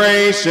and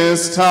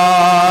gracious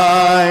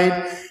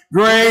tide.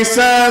 Grace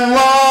and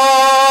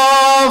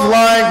love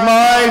like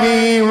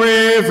mighty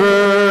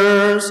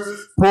rivers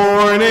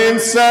poured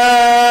incessant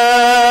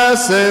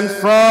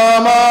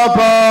from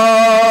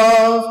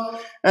above,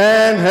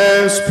 and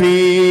has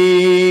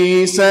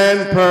peace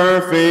and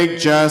perfect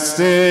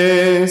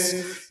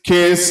justice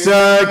kissed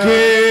a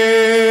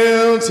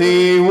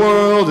guilty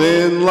world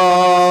in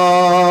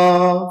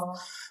love.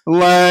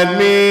 Let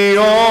me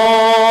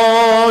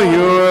all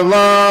your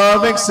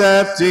love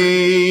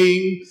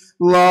accepting,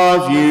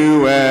 love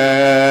you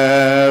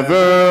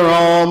ever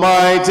all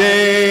my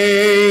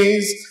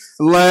days.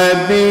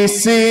 Let me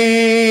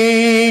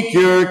seek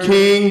your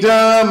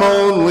kingdom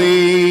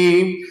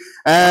only,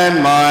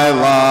 and my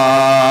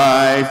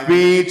life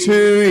be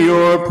to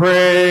your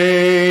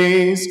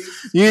praise.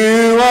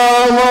 You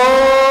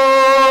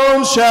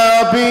alone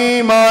shall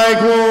be my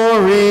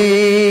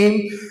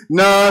glory.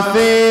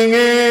 Nothing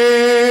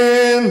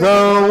in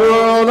the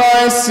world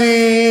I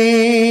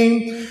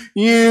see.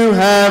 You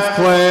have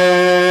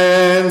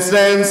cleansed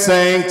and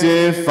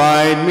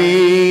sanctified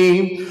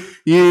me.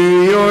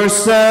 You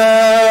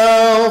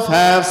yourself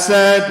have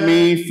set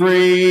me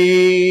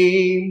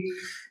free.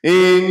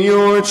 In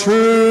your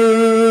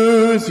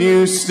truth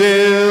you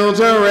still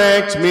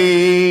direct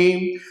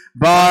me,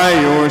 by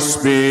your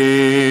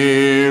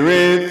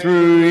Spirit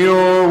through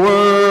your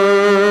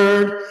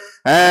word,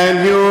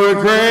 and your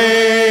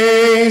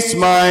grace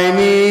my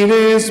need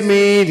is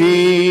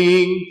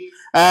meeting,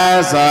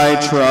 as I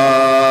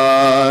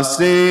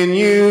trust in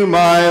you,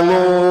 my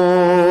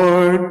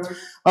Lord.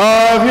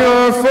 Of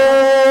your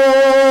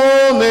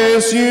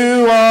fullness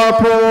you are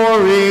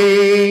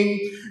pouring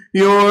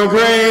your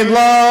great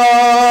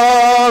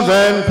love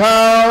and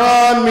power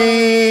on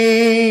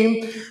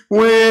me,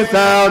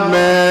 without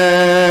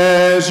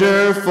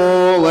measure,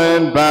 full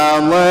and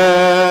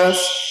boundless,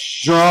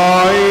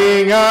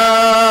 drawing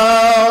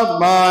out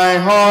my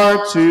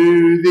heart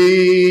to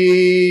thee.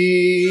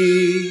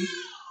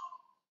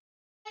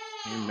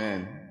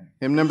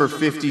 Hymn number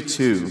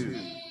 52.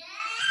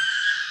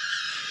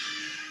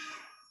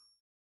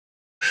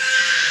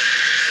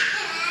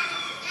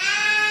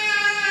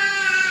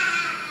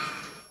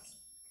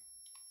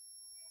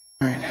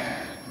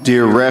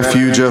 Dear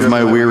refuge of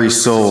my weary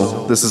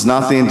soul. This is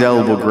not the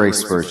Indelible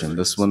Grace version.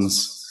 This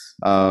one's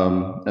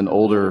an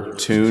older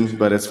tune,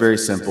 but it's very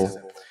simple.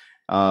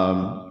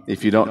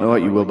 If you don't know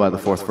it, you will by the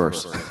fourth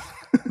verse.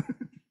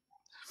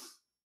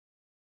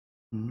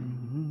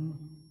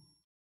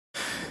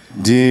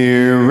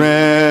 Dear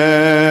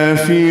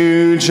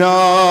refuge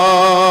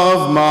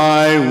of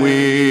my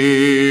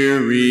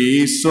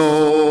weary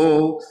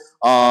soul,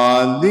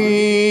 on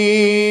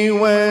thee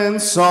when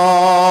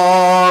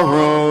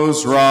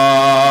sorrows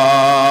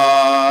rise,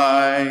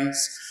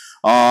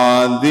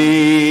 on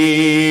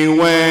thee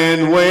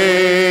when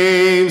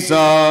waves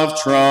of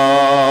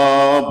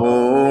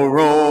trouble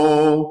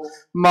roll,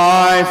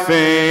 my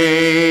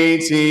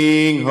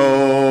fainting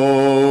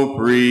hope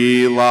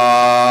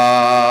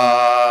relies.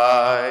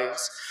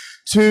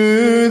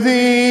 To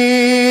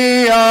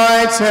thee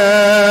I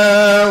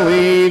tell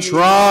each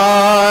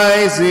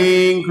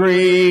rising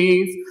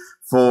grief,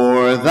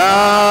 for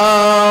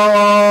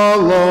thou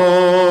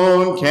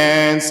alone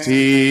canst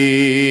heal.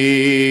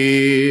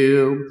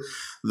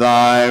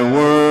 Thy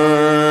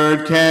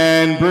word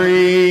can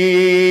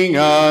bring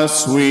a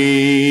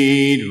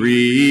sweet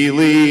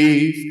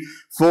relief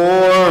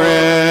for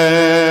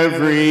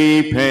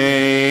every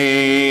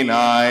pain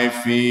I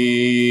feel.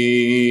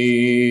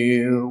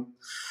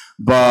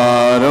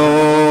 But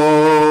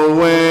oh,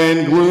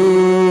 when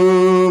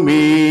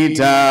gloomy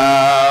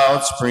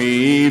doubts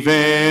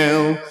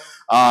prevail,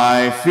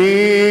 I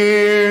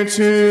fear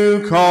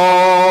to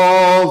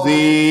call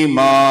thee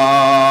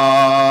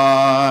mine.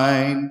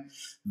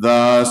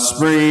 The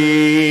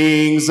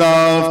springs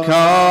of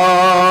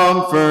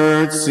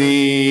comfort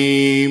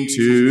seem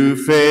to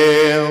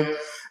fail,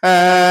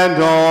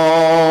 and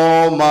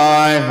all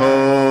my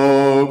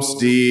hopes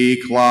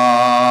decline.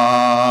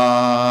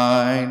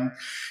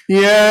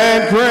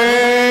 Yet,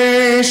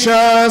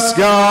 gracious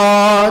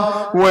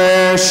God,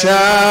 where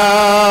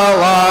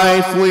shall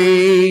I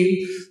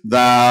flee?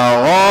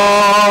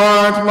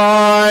 Thou art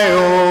my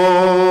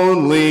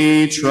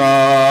only trust,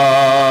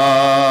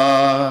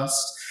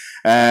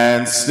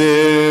 and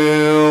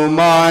still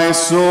my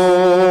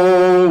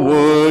soul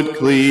would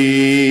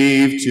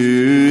cleave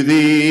to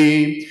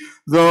thee,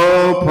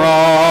 though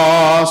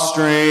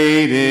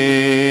prostrate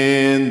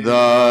in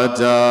the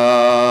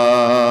dust.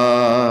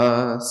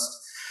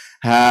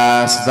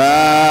 Hast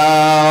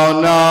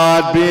thou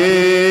not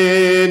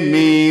bid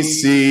me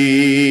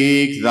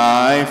seek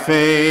thy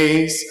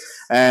face?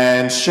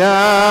 And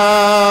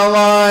shall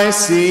I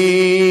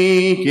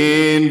seek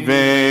in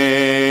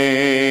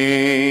vain?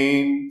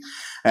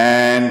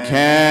 And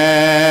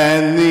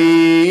can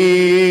the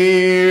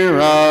ear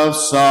of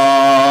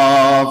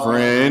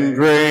sovereign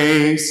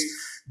grace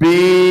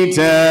be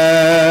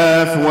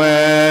deaf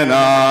when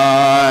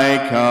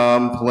I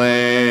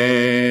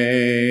complain?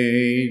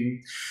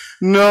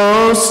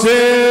 No,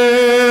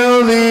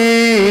 still the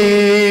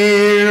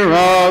ear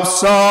of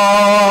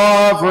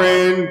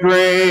sovereign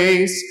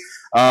grace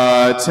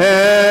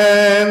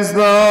attends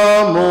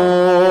the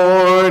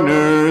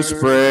mourner's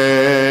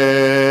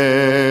prayer.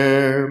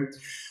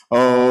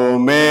 Oh,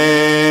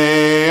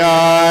 may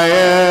I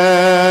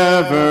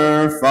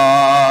ever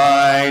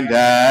find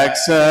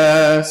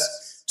access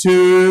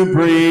to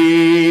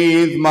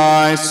breathe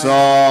my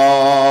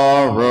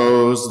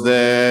sorrows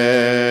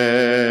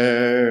there.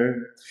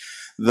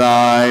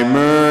 Thy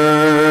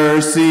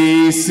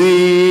mercy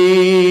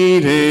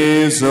seat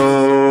is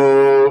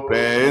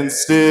open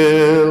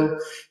still.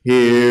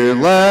 Here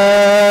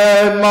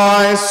let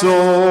my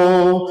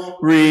soul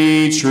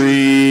retreat.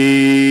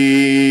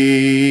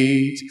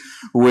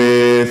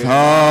 With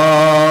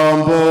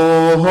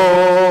humble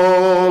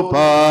hope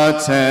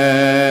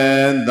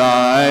attend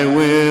thy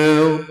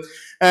will,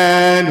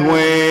 and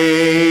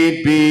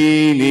wait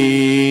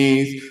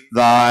beneath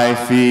thy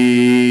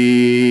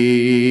feet.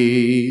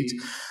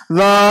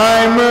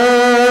 Thy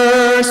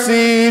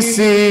mercy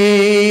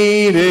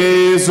seat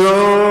is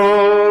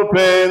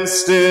open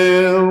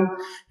still.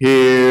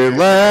 Here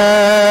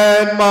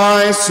let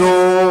my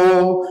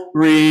soul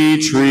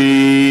retreat.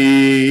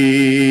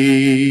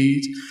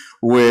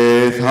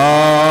 With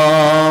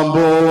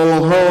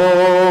humble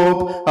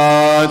hope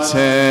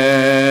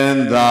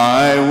attend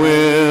thy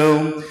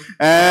will,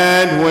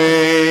 and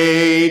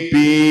wait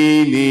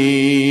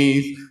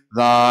beneath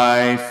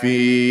thy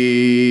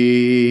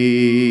feet.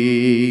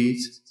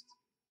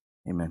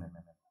 Amen.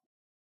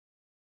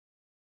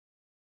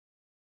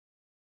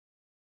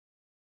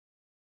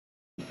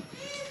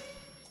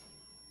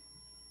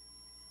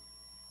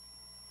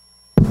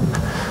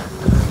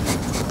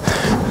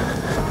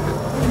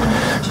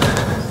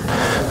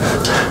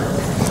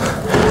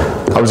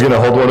 I was going to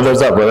hold one of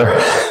those up, brother.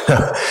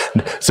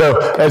 So,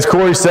 as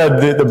Corey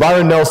said, the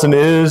Byron Nelson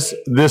is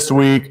this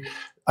week.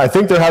 I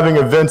think they're having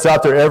events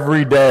out there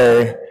every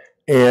day,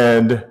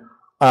 and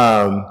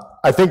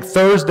I think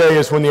Thursday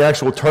is when the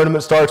actual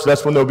tournament starts.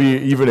 That's when there'll be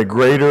even a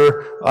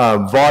greater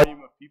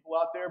volume of people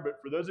out there. But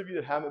for those of you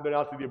that haven't been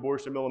out to the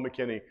abortion mill in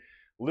McKinney,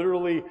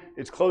 literally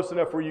it's close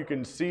enough where you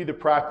can see the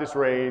practice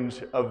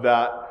range of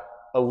that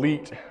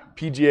elite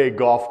PGA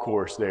golf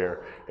course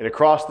there. And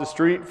across the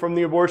street from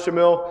the abortion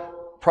mill,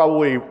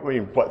 probably,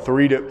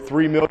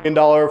 $3 million,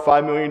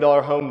 $5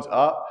 million homes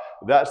up.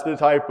 That's the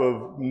type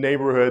of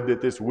neighborhood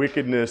that this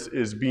wickedness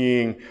is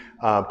being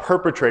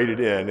perpetrated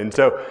in. And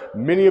so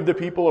many of the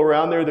people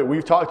around there that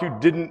we've talked to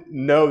didn't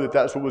know that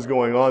that's what was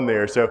going on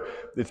there. So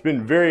it's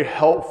been very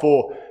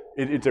helpful.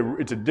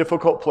 It's a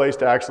difficult place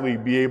to actually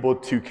be able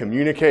to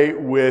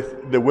communicate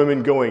with the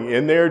women going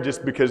in there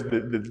just because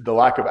the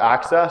lack of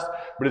access,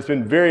 but it's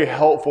been very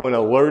helpful in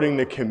alerting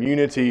the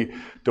community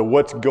to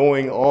what's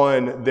going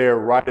on there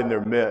right in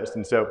their midst.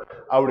 And so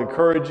I would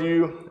encourage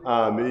you,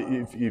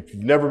 if you've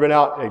never been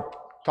out,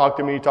 talk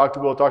to me, talk to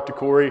Will, talk to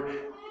Corey,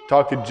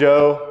 talk to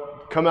Joe,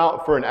 come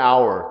out for an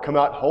hour, come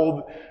out,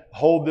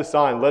 hold the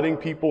sign, letting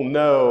people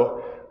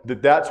know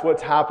that that's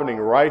what's happening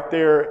right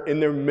there in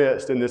their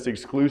midst in this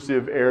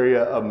exclusive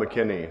area of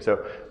McKinney.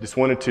 So just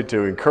wanted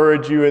to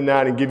encourage you in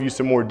that and give you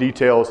some more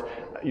details,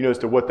 as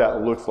to what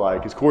that looks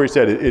like. As Corey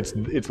said,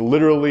 it's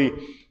literally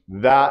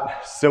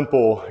that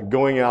simple,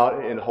 going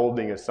out and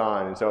holding a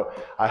sign. And so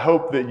I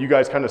hope that you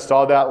guys kind of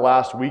saw that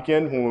last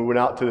weekend when we went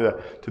out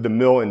to the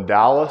mill in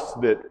Dallas,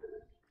 that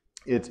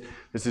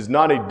this is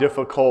not a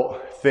difficult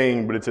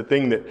thing, but it's a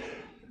thing that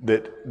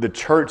the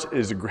church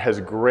has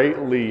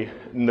greatly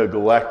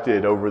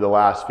neglected over the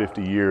last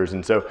 50 years.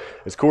 And so,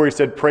 as Corey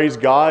said, praise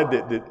God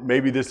that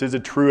maybe this is a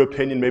true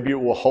opinion, maybe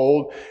it will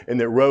hold, and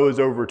that Roe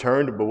is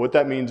overturned. But what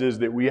that means is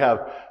that we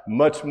have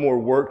much more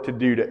work to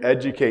do to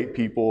educate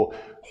people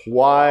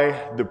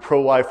why the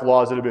pro-life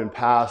laws that have been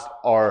passed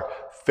are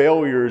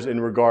failures in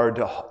regard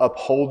to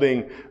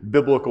upholding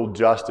biblical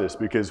justice.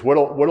 Because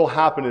what'll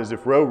happen is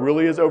if Roe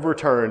really is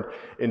overturned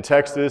in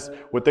Texas,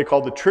 what they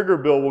call the trigger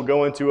bill will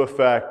go into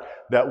effect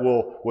that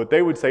will, what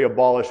they would say,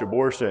 abolish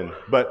abortion.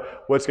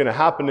 But what's going to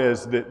happen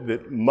is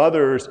that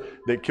mothers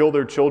that kill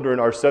their children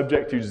are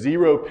subject to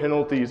zero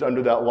penalties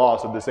under that law.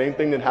 So the same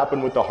thing that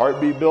happened with the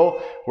heartbeat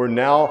bill, where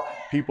now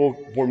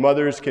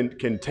mothers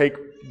can take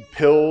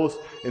pills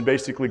and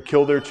basically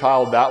kill their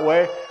child that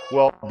way.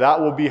 Well, that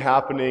will be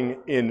happening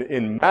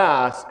in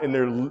mass, and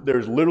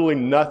there's literally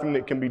nothing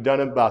that can be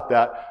done about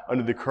that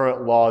under the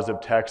current laws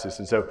of Texas.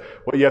 And so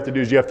what you have to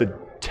do is you have to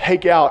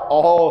take out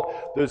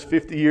all those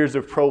 50 years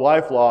of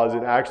pro-life laws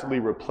and actually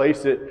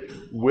replace it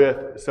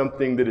with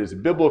something that is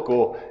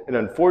biblical. And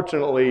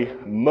unfortunately,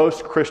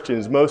 most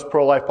Christians, most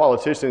pro-life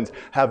politicians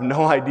have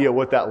no idea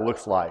what that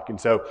looks like. And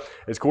so,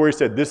 as Corey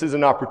said, this is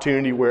an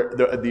opportunity where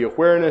the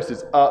awareness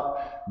is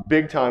up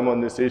big time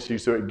on this issue.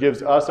 So it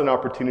gives us an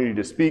opportunity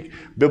to speak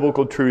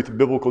biblical truth,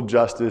 biblical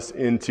justice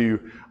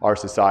into our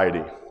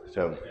society.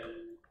 So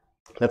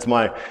that's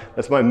my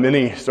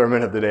mini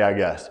sermon of the day, I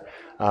guess.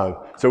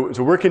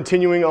 So we're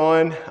continuing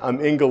on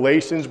in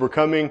Galatians. We're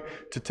coming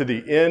to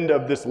the end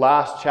of this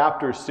last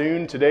chapter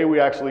soon. Today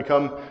we actually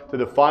come to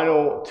the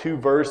final two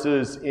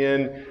verses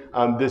in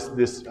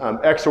this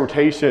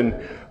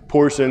exhortation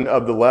portion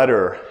of the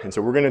letter. And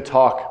so we're going to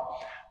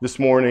talk this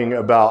morning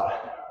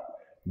about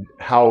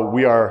how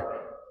we are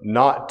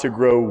not to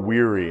grow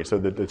weary. So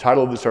the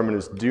title of the sermon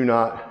is Do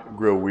Not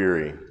Grow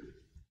Weary.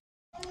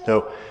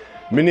 So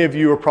many of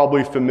you are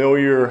probably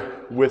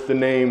familiar with the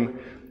name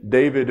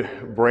David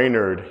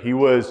Brainerd. He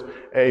was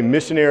a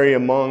missionary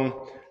among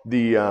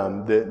the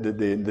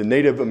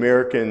Native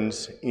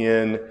Americans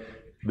in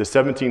the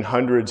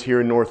 1700s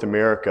here in North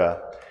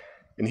America.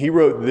 And he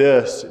wrote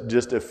this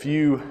just a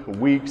few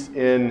weeks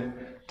into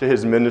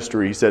his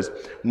ministry. He says,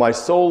 "My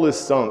soul is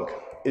sunk.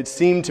 It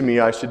seemed to me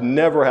I should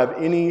never have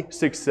any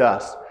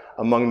success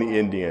among the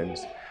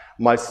Indians.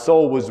 My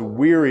soul was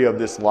weary of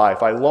this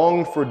life. I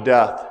longed for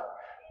death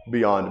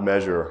beyond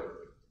measure."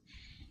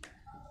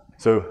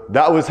 So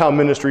that was how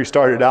ministry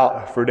started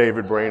out for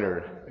David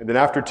Brainerd. And then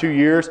after 2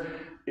 years,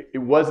 it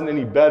wasn't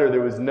any better. There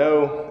was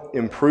no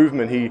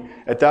improvement. He,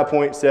 at that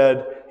point,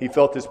 said he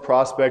felt his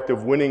prospect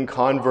of winning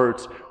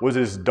converts was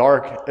as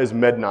dark as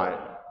midnight.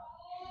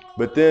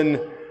 But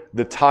then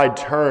the tide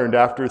turned.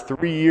 After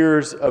 3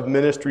 years of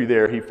ministry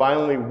there, he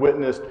finally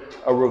witnessed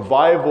a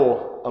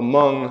revival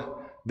among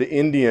the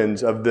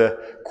Indians of the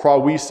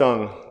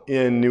Krawisung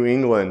in New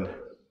England.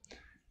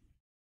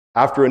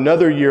 After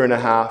another year and a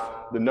half,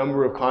 the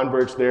number of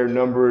converts there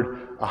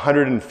numbered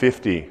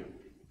 150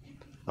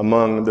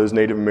 among those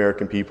Native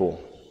American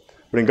people.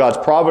 But in God's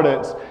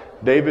providence,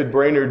 David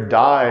Brainerd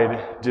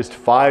died just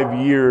 5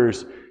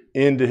 years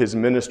into his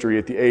ministry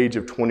at the age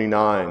of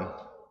 29.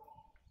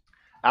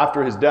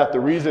 After his death, the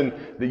reason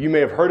that you may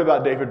have heard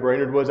about David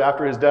Brainerd was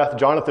after his death,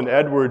 Jonathan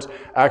Edwards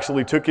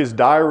actually took his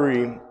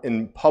diary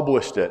and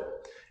published it.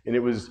 And it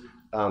was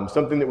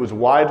something that was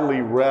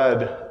widely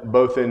read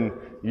both in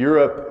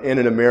Europe and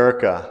in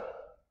America.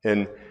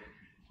 And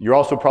you're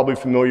also probably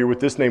familiar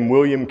with this name,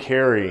 William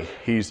Carey.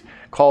 He's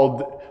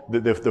called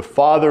the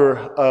father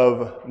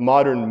of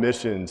modern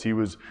missions. He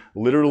was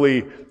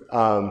literally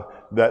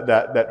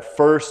that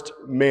first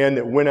man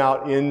that went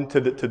out into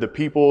the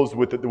peoples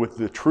with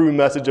the true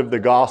message of the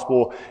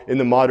gospel in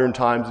the modern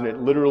times, and it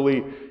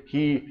literally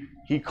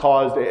he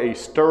caused a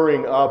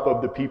stirring up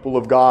of the people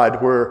of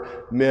God,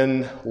 where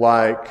men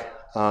like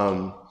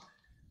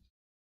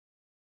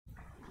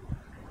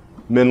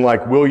men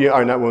like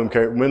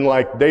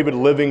David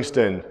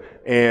Livingston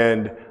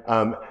and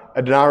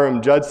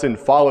Adoniram Judson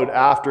followed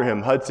after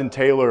him. Hudson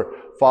Taylor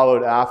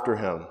followed after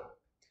him.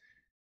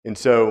 And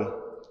so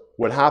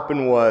what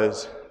happened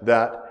was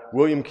that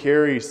William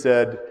Carey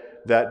said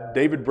that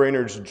David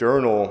Brainerd's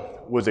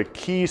journal was a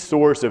key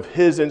source of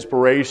his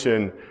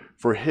inspiration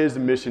for his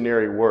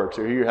missionary work.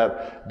 So here you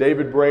have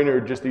David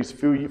Brainerd, just these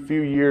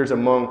few years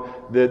among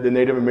the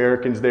Native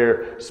Americans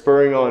there,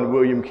 spurring on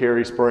William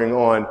Carey, spurring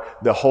on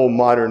the whole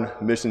modern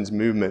missions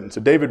movement. And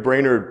so David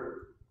Brainerd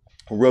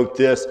wrote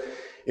this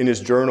in his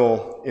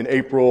journal on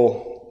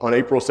April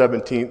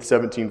 17th,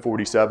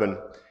 1747.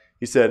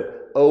 He said,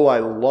 "Oh, I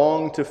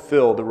long to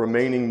fill the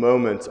remaining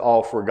moments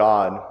all for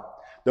God.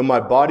 Though my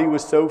body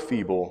was so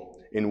feeble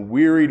and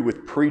wearied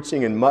with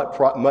preaching and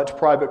much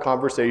private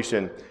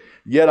conversation,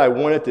 yet I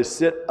wanted to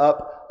sit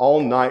up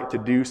all night to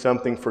do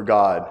something for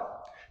God.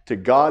 To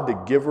God, the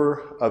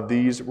giver of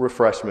these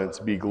refreshments,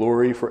 be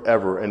glory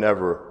forever and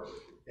ever.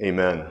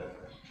 Amen."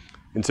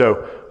 And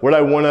so what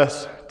I want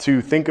us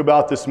to think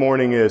about this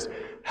morning is,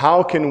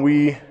 how can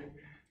we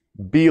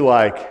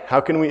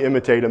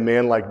imitate a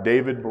man like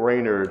David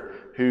Brainerd,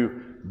 who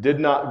did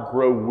not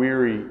grow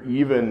weary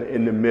even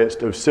in the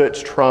midst of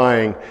such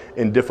trying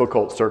and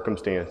difficult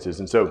circumstances?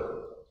 And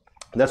so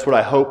that's what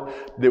I hope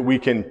that we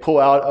can pull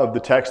out of the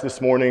text this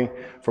morning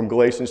from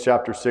Galatians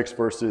chapter 6,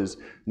 verses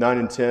 9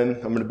 and 10.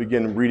 I'm going to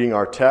begin reading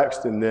our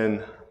text, and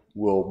then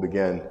we'll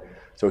begin.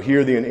 So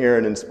hear the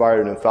inerrant,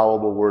 inspired, and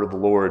infallible word of the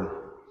Lord.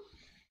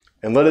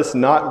 "And let us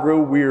not grow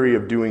weary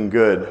of doing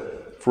good,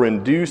 for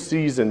in due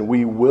season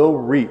we will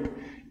reap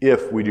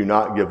if we do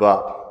not give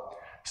up.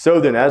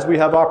 So then, as we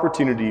have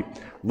opportunity,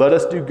 let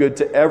us do good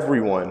to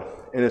everyone,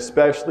 and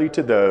especially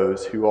to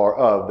those who are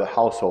of the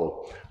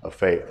household of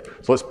faith."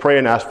 So let's pray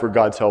and ask for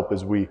God's help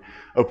as we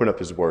open up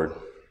His Word.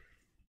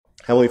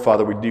 Heavenly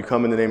Father, we do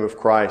come in the name of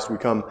Christ. We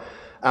come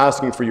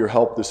asking for your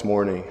help this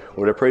morning.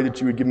 Lord, I pray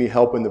that you would give me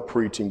help in the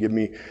preaching, give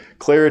me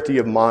clarity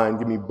of mind,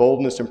 give me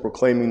boldness in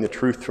proclaiming the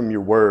truth from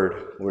your Word.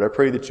 Lord, I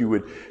pray that you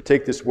would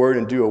take this Word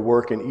and do a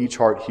work in each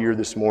heart here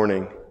this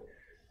morning.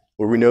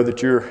 Lord, we know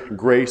that your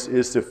grace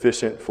is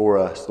sufficient for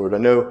us. Lord, I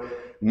know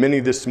many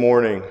this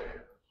morning,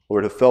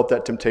 Lord, have felt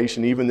that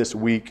temptation even this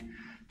week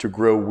to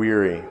grow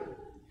weary.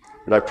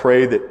 But I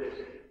pray that,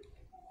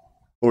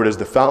 Lord, as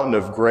the fountain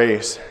of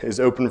grace is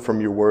opened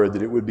from your word,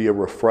 that it would be a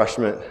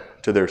refreshment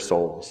to their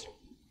souls.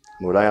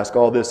 Lord, I ask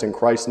all this in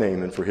Christ's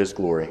name and for his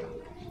glory.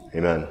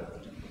 Amen.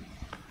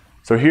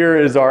 So here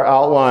is our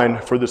outline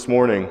for this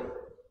morning.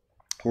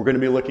 We're going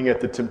to be looking at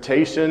the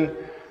temptation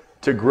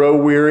to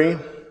grow weary.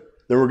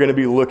 Then we're going to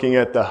be looking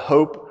at the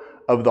hope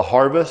of the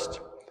harvest.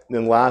 And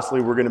then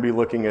lastly, we're going to be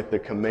looking at the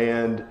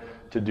command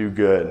to do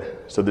good.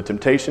 So the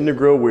temptation to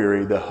grow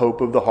weary, the hope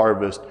of the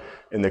harvest,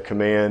 and the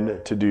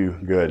command to do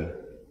good.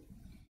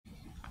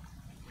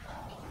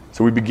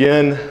 So we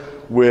begin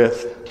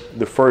with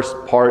the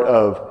first part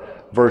of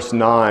verse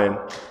 9,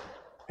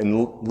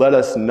 and let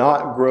us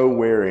not grow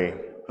weary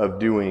of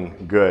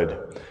doing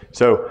good.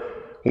 So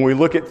when we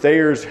look at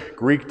Thayer's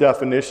Greek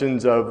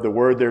definitions of the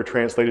word there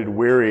translated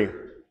weary,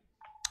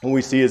 what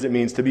we see is it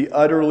means to be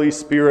utterly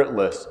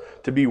spiritless,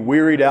 to be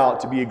wearied out,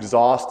 to be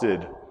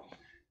exhausted.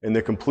 And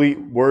the Complete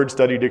Word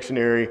Study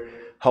Dictionary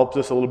helps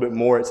us a little bit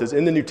more. It says,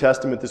 in the New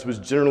Testament, this was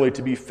generally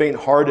to be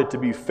faint-hearted, to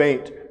be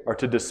faint, or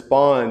to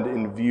despond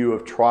in view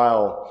of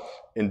trial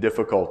and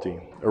difficulty.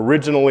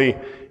 Originally,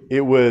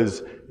 it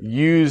was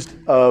used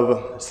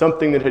of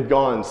something that had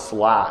gone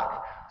slack.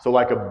 So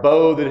like a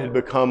bow that had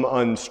become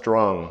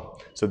unstrung.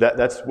 So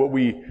that's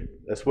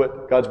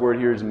what God's word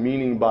here is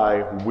meaning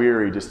by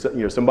weary. Just,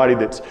 somebody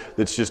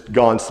that's just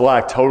gone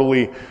slack,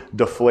 totally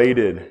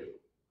deflated.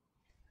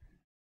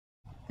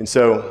 And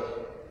so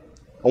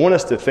I want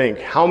us to think,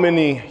 how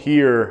many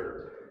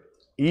here,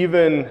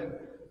 even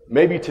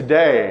maybe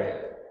today,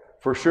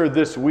 for sure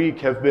this week,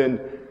 have been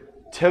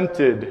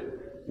tempted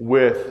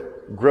with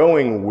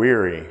growing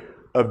weary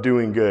of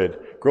doing good,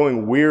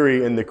 growing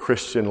weary in the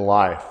Christian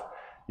life,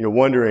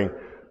 wondering,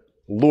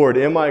 Lord,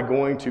 am I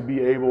going to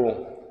be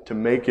able to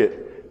make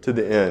it to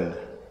the end?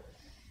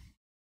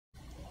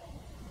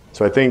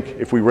 So I think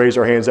if we raise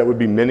our hands, that would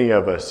be many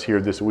of us here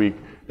this week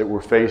that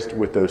were faced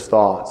with those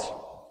thoughts.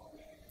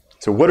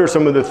 So what are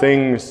some of the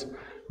things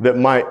that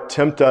might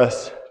tempt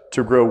us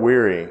to grow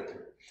weary?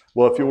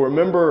 Well, if you'll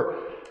remember,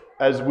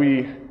 as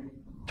we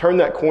turn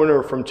that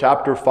corner from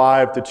chapter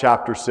 5 to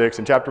chapter 6.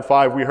 In chapter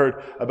 5, we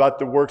heard about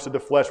the works of the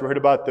flesh. We heard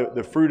about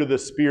the fruit of the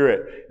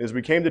Spirit. As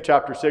we came to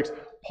chapter 6,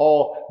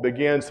 Paul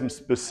began some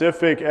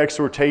specific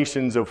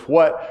exhortations of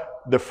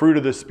what the fruit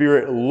of the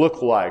Spirit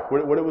looked like,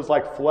 what it was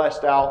like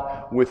fleshed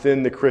out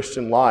within the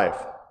Christian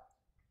life.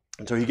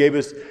 And so he gave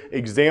us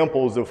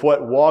examples of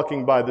what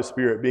walking by the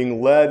Spirit,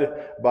 being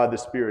led by the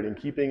Spirit, and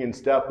keeping in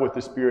step with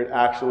the Spirit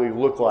actually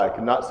look like.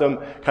 And not some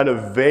kind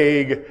of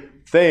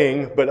vague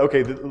thing, but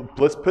okay,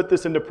 let's put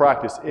this into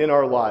practice in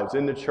our lives,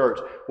 in the church.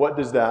 What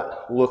does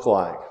that look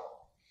like?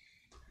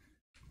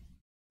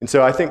 And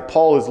so I think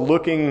Paul is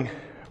looking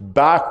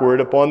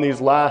backward upon these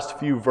last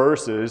few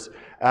verses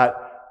at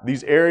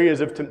these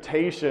areas of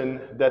temptation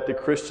that the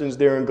Christians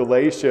there in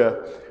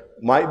Galatia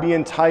might be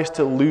enticed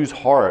to lose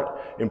heart.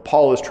 And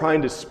Paul is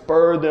trying to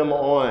spur them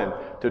on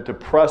to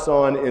press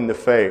on in the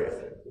faith.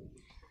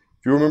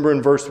 If you remember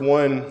in verse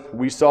 1,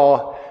 we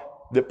saw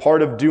that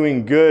part of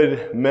doing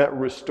good meant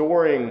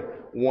restoring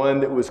one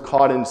that was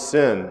caught in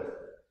sin.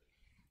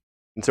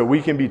 And so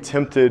we can be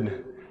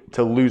tempted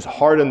to lose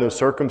heart in those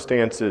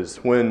circumstances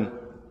when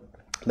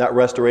that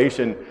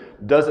restoration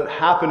doesn't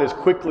happen as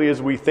quickly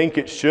as we think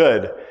it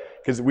should,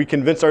 because we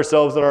convince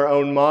ourselves in our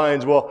own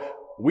minds, well,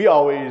 we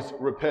always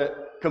repent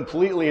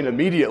completely and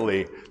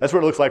immediately. That's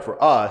what it looks like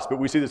for us, but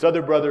we see this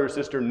other brother or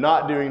sister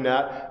not doing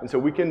that, and so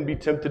we can be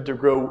tempted to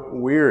grow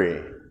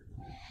weary.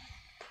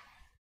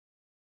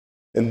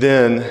 And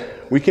then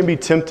we can be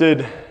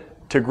tempted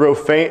to grow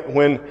faint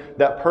when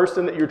that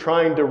person that you're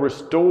trying to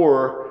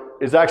restore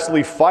is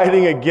actually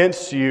fighting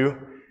against you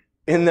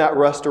in that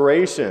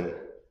restoration.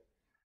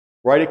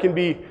 Right? It can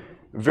be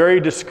very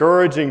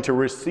discouraging to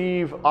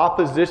receive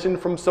opposition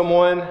from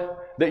someone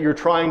that you're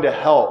trying to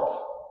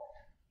help.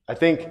 I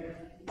think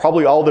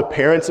probably all the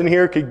parents in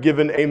here could give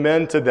an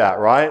amen to that,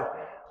 right?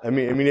 I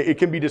mean, it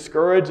can be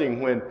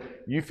discouraging when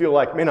you feel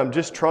like, man, I'm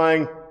just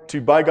trying to,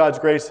 by God's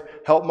grace,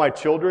 help my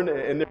children,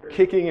 and they're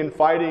kicking and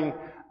fighting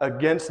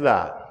against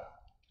that.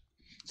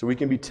 So we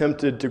can be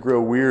tempted to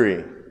grow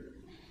weary.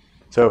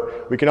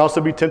 So we can also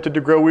be tempted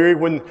to grow weary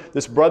when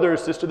this brother or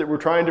sister that we're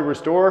trying to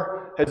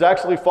restore has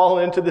actually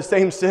fallen into the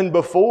same sin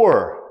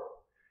before.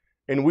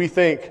 And we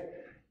think,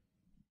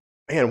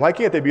 man, why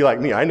can't they be like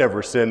me? I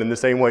never sinned in the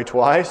same way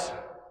twice.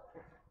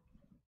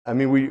 I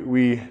mean,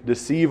 we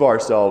deceive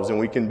ourselves and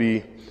we can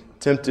be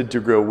tempted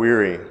to grow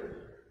weary.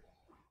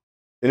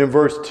 And in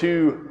verse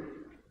 2,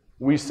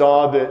 we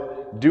saw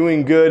that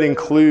doing good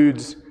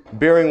includes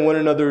bearing one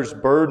another's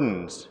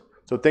burdens.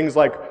 So things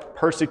like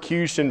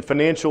persecution,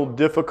 financial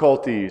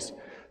difficulties,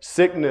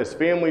 sickness,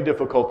 family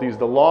difficulties,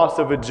 the loss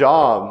of a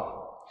job,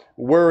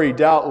 worry,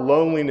 doubt,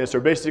 loneliness, or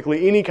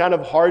basically any kind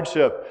of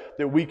hardship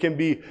that we can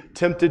be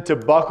tempted to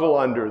buckle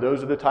under.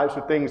 Those are the types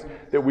of things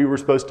that we were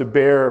supposed to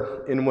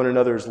bear in one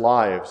another's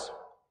lives.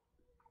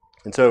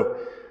 And so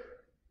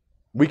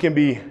we can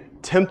be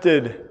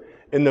tempted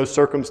in those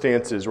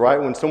circumstances, right?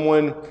 When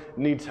someone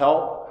needs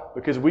help,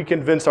 because we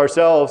convince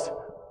ourselves,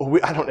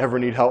 I don't ever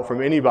need help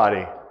from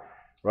anybody,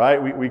 right?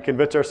 We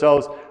convince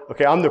ourselves,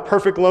 okay, I'm the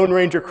perfect Lone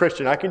Ranger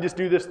Christian. I can just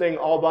do this thing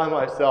all by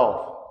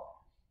myself.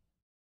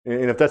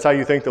 And if that's how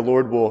you think, the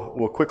Lord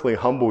will quickly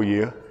humble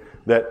you.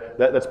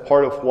 That's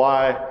part of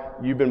why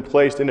you've been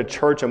placed in a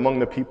church among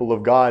the people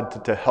of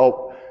God to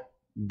help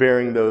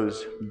bearing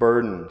those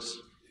burdens.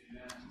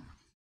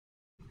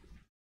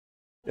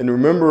 And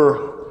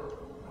remember,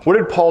 what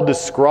did Paul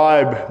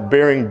describe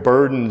bearing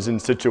burdens in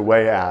such a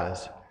way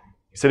as?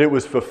 He said it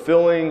was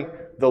fulfilling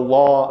the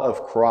law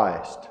of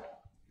Christ.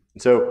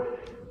 And so,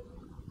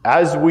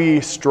 as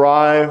we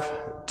strive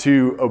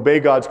to obey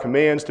God's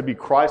commands, to be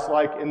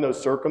Christ-like in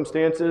those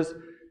circumstances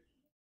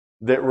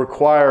that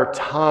require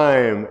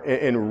time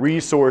and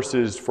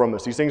resources from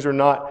us, these things are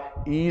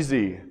not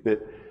easy, that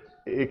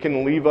it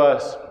can leave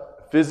us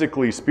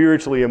physically,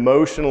 spiritually,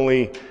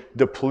 emotionally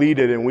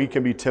depleted, and we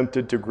can be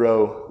tempted to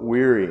grow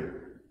weary.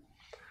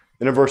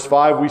 And in verse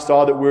 5, we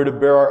saw that we're to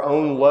bear our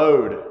own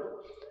load,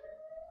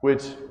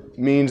 which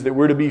means that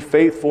we're to be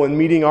faithful in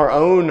meeting our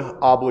own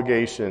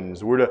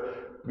obligations. We're to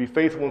be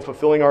faithful in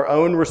fulfilling our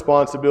own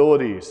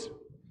responsibilities,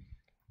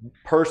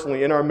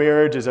 personally, in our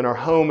marriages, in our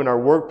home, in our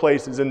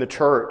workplaces, in the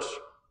church.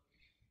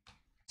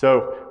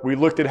 So we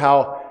looked at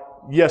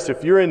how, yes,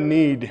 if you're in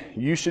need,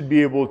 you should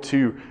be able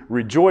to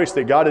rejoice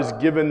that God has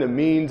given the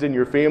means in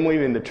your family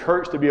and in the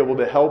church to be able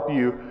to help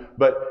you,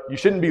 but you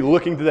shouldn't be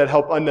looking to that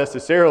help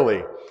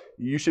unnecessarily.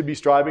 You should be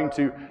striving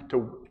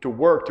to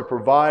work, to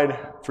provide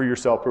for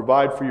yourself,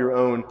 provide for your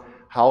own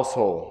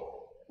household.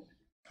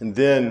 And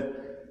then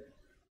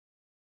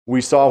we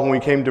saw when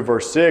we came to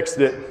verse 6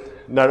 that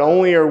not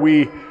only are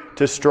we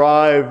to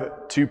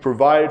strive to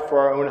provide for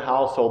our own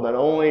household, not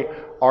only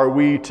are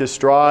we to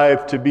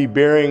strive to be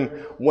bearing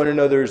one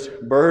another's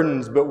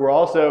burdens, but we're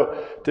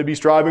also to be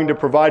striving to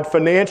provide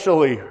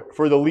financially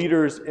for the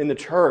leaders in the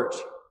church.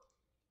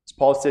 As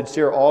Paul said,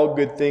 share all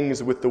good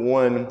things with the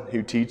one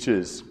who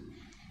teaches.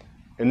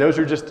 And those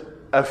are just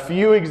a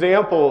few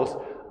examples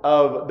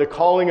of the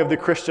calling of the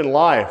Christian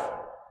life.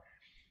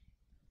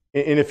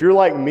 And if you're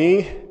like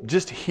me,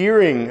 just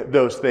hearing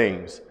those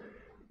things,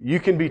 you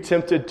can be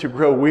tempted to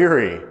grow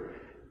weary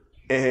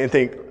and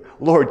think,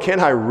 Lord, can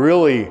I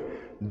really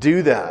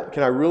do that?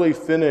 Can I really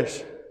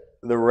finish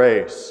the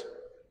race?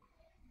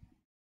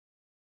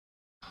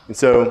 And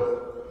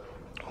so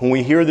when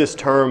we hear this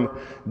term,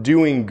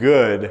 doing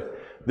good,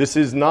 this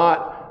is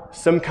not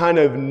some kind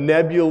of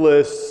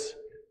nebulous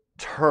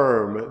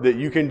term that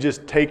you can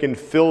just take and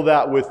fill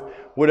that with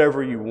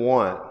whatever you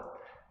want.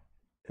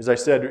 As I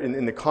said,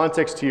 in the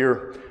context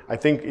here, I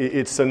think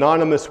it's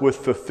synonymous with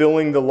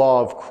fulfilling the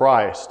law of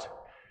Christ,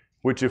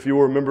 which, if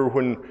you'll remember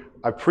when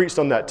I preached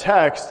on that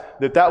text,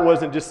 that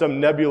wasn't just some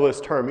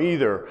nebulous term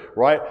either,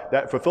 right?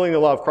 That fulfilling the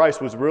law of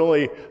Christ was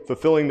really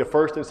fulfilling the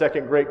first and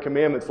second great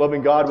commandments,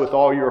 loving God with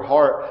all your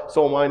heart,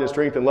 soul, mind, and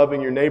strength, and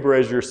loving your neighbor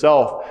as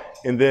yourself.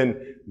 And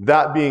then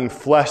that being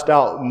fleshed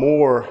out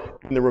more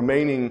in the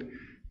remaining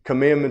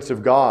commandments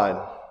of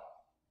God.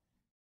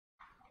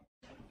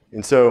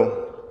 And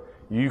so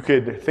you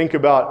could think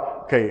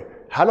about, okay,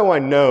 how do I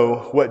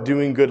know what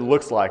doing good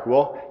looks like?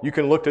 Well, you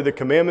can look to the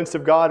commandments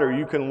of God, or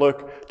you can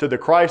look to the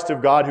Christ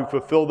of God who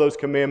fulfilled those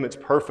commandments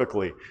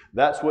perfectly.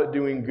 That's what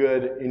doing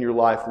good in your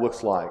life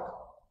looks like.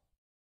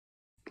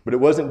 But it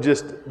wasn't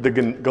just the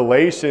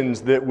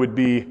Galatians that would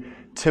be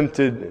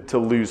tempted to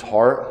lose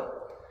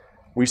heart.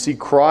 We see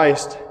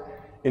Christ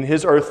in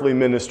his earthly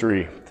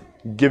ministry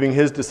giving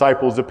his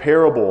disciples a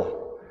parable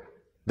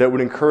that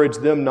would encourage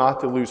them not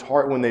to lose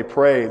heart when they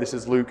pray. This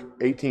is Luke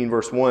 18,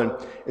 verse 1.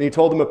 And he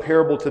told them a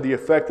parable to the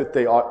effect that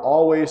they ought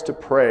always to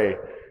pray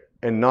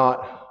and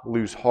not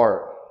lose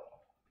heart.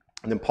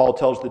 And then Paul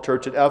tells the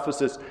church at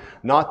Ephesus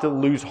not to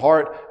lose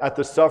heart at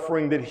the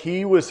suffering that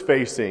he was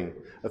facing.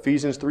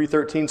 Ephesians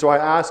 3:13. So I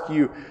ask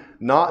you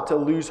not to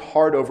lose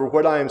heart over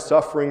what I am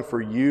suffering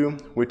for you,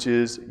 which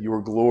is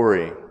your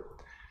glory.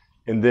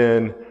 And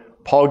then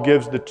Paul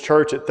gives the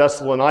church at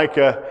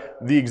Thessalonica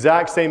the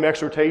exact same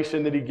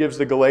exhortation that he gives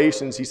the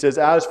Galatians. He says,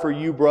 as for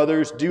you,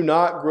 brothers, do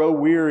not grow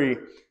weary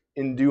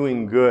in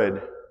doing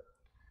good.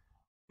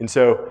 And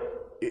so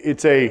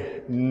it's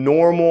a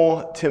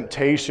normal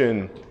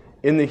temptation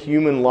in the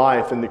human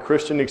life, in the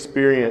Christian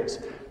experience,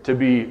 to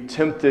be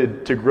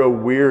tempted to grow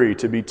weary,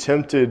 to be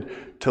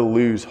tempted to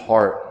lose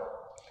heart.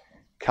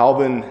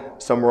 Calvin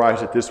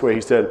summarized it this way.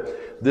 He said,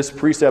 this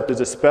precept is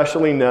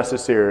especially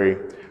necessary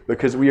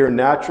because we are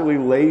naturally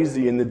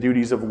lazy in the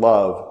duties of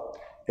love,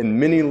 and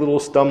many little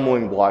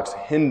stumbling blocks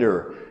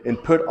hinder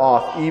and put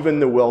off even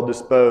the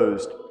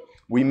well-disposed.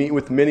 We meet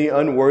with many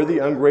unworthy,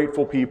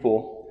 ungrateful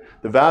people.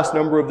 The vast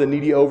number of the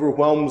needy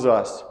overwhelms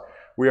us.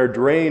 We are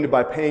drained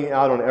by paying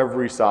out on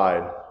every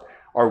side.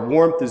 Our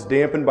warmth is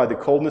dampened by the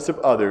coldness of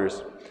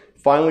others.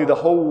 Finally, the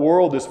whole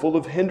world is full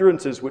of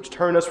hindrances which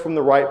turn us from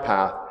the right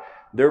path.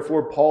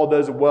 Therefore, Paul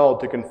does well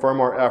to confirm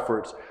our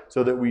efforts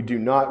so that we do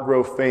not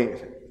grow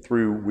faint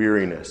through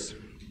weariness.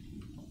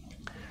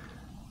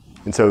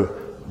 And so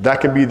that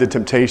can be the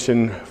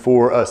temptation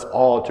for us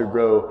all, to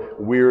grow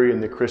weary in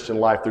the Christian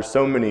life. There's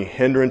so many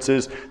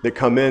hindrances that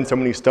come in, so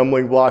many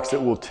stumbling blocks that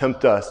will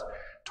tempt us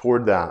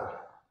toward that.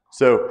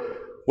 So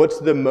what's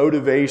the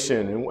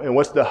motivation and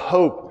what's the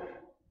hope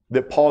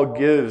that Paul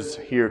gives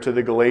here to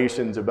the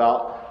Galatians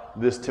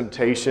about this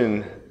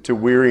temptation to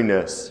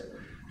weariness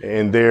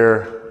and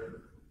their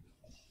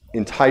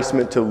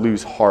enticement to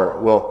lose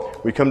heart? Well,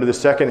 we come to the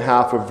second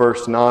half of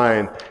verse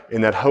 9,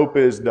 and that hope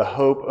is the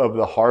hope of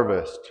the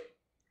harvest.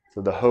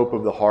 So the hope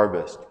of the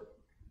harvest.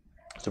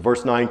 So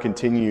verse 9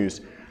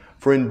 continues,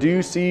 for in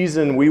due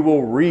season we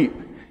will reap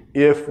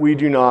if we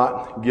do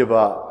not give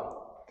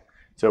up.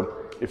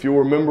 So if you'll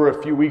remember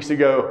a few weeks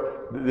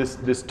ago,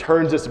 this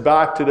turns us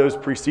back to those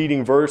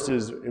preceding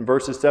verses. In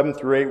verses 7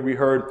 through 8, we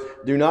heard,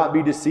 do not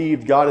be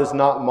deceived, God is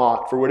not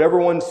mocked. For whatever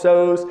one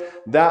sows,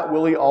 that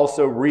will he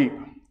also reap.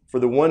 For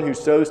the one who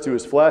sows to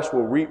his flesh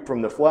will reap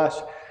from the flesh,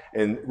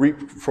 and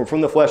reap from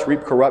the flesh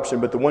reap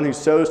corruption. But the one who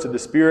sows to the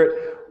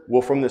Spirit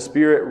will from the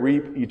Spirit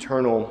reap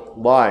eternal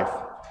life.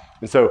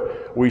 And so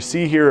we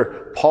see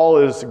here Paul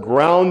is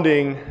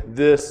grounding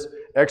this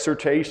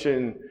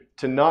exhortation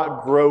to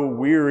not grow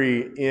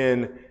weary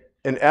in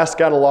an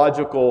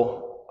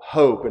eschatological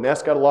hope, an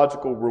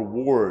eschatological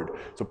reward.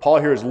 So Paul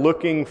here is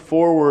looking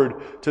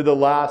forward to the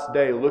last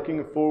day,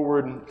 looking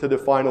forward to the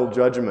final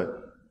judgment.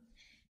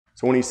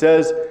 So when he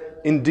says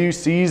in due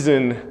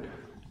season,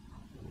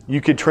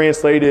 you could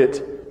translate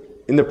it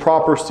in the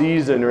proper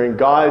season or in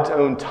God's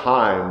own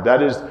time.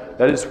 That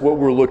is what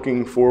we're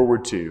looking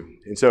forward to.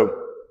 And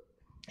so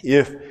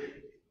if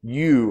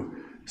you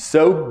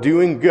sow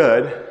doing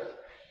good,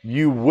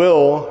 you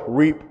will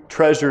reap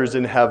treasures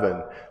in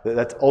heaven.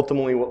 That's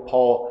ultimately what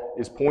Paul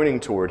is pointing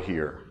toward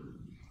here.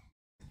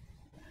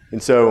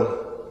 And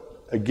so,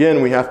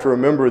 again, we have to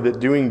remember that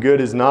doing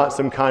good is not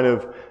some kind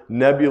of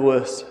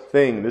nebulous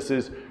thing. This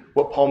is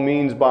what Paul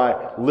means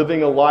by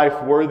living a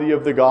life worthy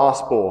of the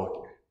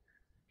gospel,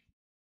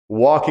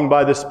 walking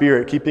by the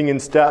Spirit, keeping in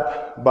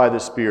step by the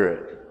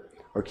Spirit,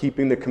 or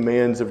keeping the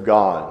commands of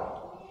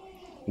God.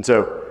 And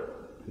so,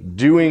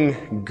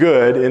 doing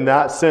good in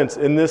that sense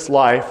in this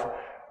life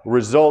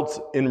results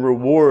in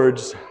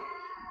rewards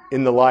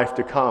in the life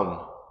to come.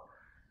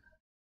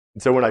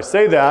 And so when I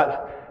say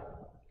that,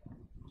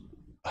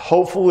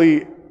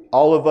 hopefully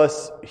all of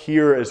us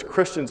here as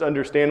Christians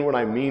understand what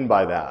I mean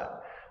by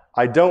that.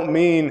 I don't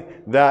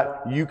mean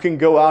that you can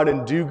go out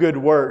and do good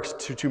works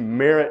to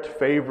merit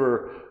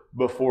favor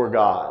before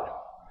God.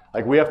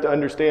 Like, we have to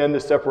understand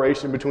the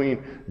separation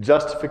between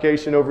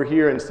justification over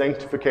here and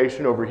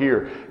sanctification over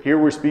here. Here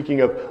we're speaking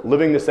of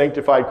living the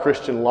sanctified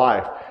Christian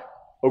life.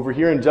 Over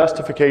here in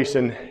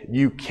justification,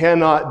 you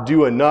cannot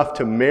do enough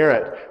to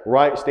merit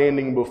right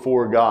standing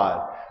before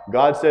God.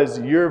 God says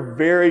your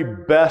very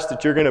best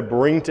that you're going to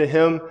bring to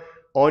Him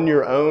on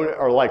your own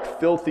are like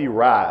filthy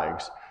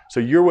rags. So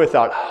you're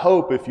without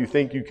hope if you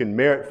think you can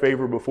merit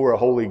favor before a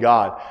holy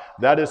God.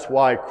 That is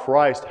why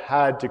Christ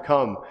had to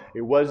come.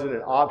 It wasn't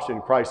an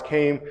option. Christ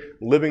came,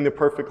 living the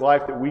perfect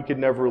life that we could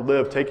never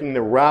live, taking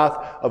the wrath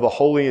of a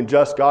holy and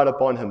just God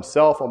upon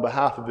Himself on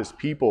behalf of His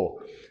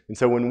people. And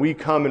so when we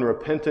come in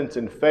repentance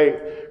and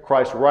faith,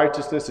 Christ's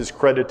righteousness is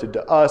credited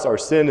to us, our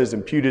sin is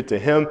imputed to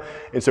Him,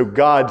 and so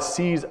God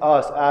sees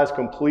us as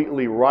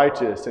completely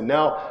righteous. And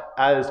now,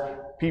 as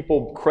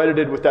people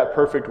credited with that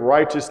perfect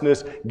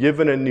righteousness,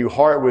 given a new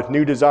heart with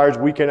new desires,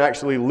 we can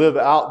actually live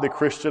out the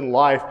Christian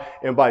life,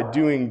 and by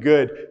doing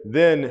good,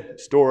 then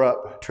store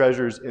up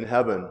treasures in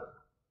heaven.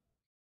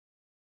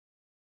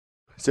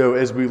 So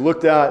as we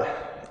looked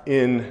at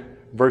in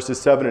verses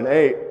 7 and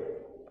 8,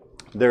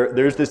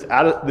 there's this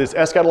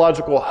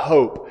eschatological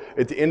hope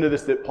at the end of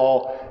this that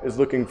Paul is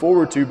looking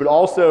forward to, but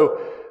also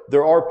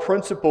there are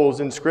principles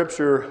in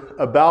Scripture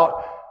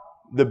about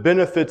the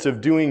benefits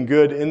of doing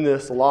good in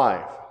this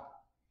life.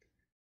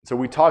 So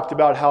we talked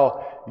about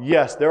how,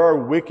 yes, there are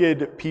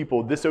wicked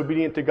people,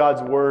 disobedient to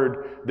God's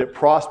word, that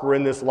prosper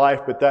in this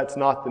life, but that's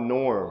not the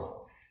norm.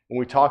 And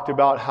we talked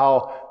about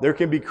how there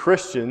can be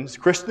Christians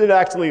that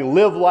actually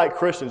live like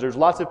Christians. There's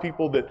lots of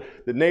people that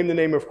name the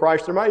name of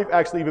Christ. There might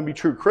actually even be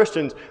true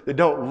Christians that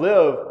don't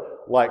live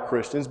like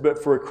Christians,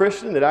 but for a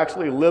Christian that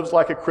actually lives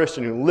like a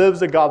Christian, who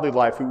lives a godly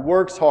life, who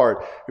works hard,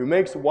 who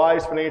makes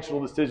wise financial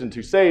decisions,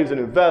 who saves and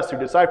invests, who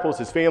disciples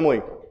his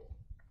family,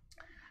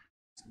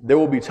 there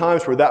will be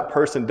times where that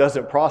person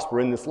doesn't prosper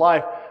in this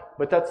life,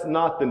 but that's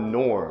not the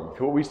norm.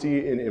 What we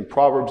see in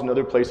Proverbs and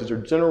other places are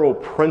general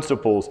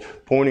principles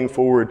pointing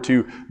forward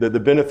to the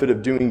benefit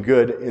of doing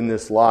good in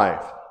this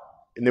life.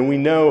 And then we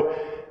know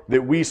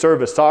that we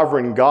serve a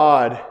sovereign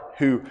God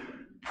who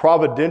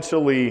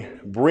providentially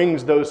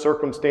brings those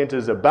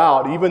circumstances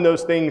about, even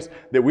those things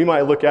that we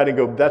might look at and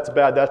go, that's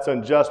bad, that's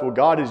unjust. Well,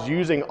 God is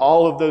using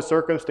all of those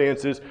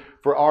circumstances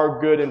for our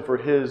good and for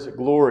His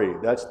glory.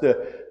 That's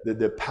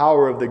the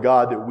power of the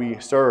God that we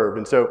serve.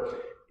 And so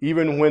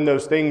even when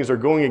those things are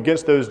going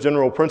against those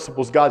general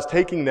principles, God's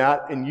taking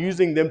that and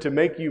using them to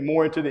make you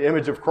more into the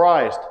image of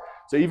Christ.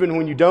 So even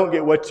when you don't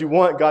get what you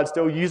want, God's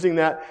still using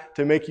that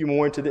to make you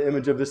more into the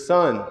image of His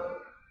Son.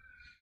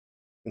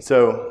 And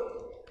so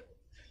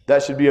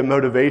that should be a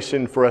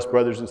motivation for us,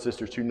 brothers and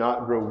sisters, to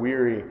not grow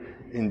weary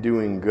in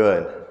doing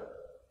good.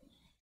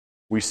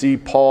 We see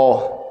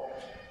Paul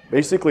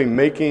basically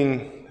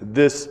making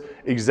this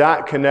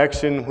exact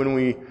connection when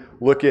we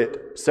look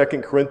at 2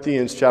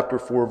 Corinthians chapter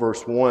 4,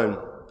 verse 1.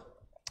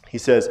 He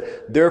says,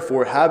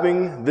 "Therefore,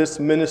 having this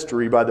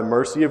ministry by the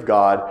mercy of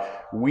God,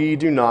 we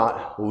do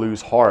not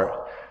lose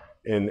heart."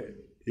 And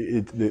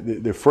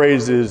the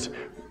phrase is,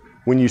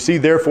 when you see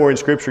therefore in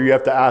Scripture, you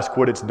have to ask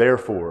what it's there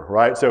for,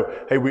 right? So,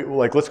 hey,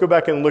 let's go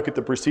back and look at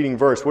the preceding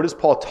verse. What is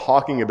Paul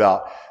talking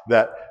about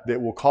that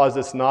will cause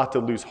us not to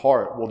lose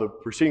heart? Well, the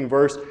preceding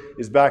verse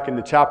is back in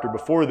the chapter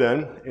before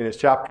then, and it's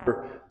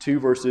chapter 2,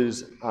 verse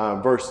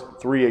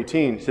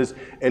 3:18. It says,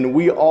 "And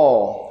we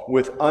all,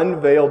 with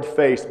unveiled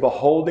face,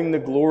 beholding the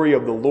glory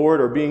of the Lord,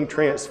 are being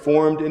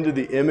transformed into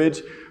the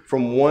image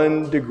from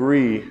one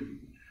degree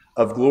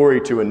of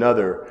glory to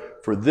another.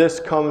 For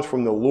this comes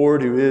from the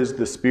Lord who is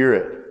the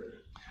Spirit."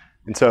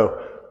 And so,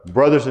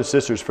 brothers and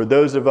sisters, for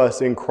those of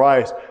us in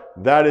Christ,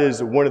 that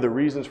is one of the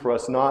reasons for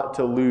us not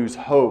to lose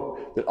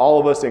hope. That all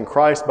of us in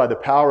Christ, by the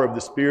power of the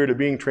Spirit, are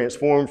being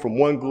transformed from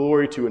one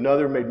glory to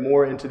another, made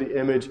more into the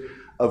image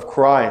of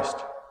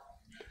Christ.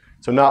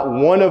 So not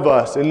one of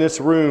us in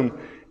this room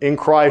in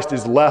Christ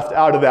is left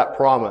out of that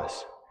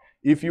promise.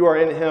 If you are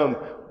in Him,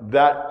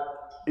 that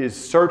is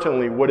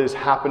certainly what is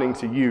happening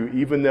to you,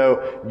 even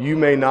though you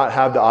may not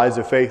have the eyes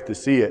of faith to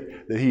see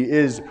it, that He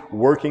is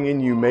working in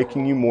you,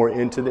 making you more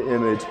into the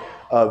image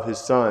of His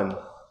Son.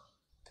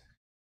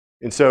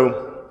 And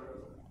so,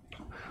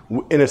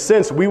 in a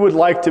sense, we would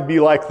like to be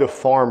like the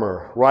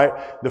farmer, right?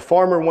 The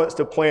farmer wants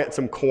to plant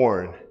some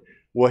corn.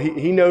 Well,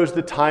 he knows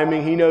the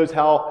timing. He knows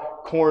how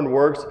corn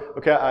works.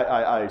 Okay,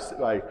 I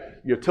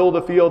till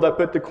the field, I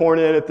put the corn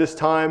in at this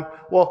time.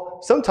 Well,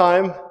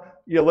 sometime,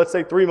 let's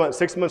say 3 months,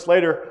 6 months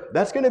later,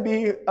 that's going to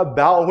be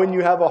about when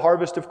you have a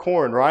harvest of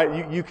corn,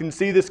 right? You can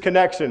see this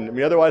connection. I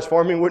mean, otherwise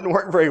farming wouldn't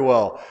work very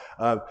well.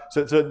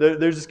 So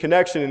there's this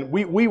connection. And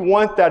we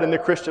want that in the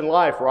Christian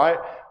life, right?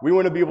 We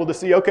want to be able to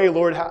see, okay,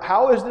 Lord,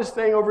 how is this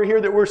thing over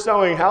here that we're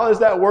sowing? How is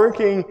that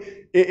working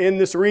in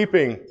this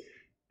reaping?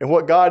 And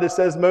what God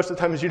says most of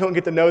the time is you don't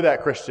get to know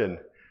that, Christian.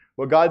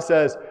 What God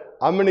says,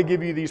 I'm going to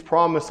give you these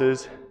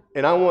promises,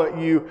 and I want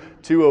you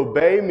to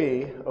obey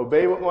me,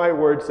 obey what my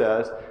word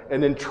says,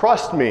 and then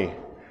trust me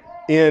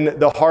in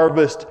the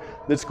harvest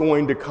that's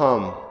going to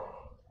come.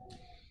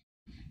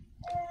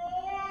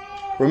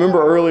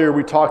 Remember earlier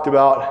we talked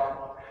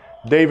about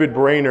David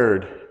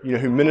Brainerd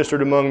who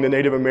ministered among the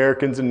Native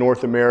Americans in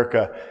North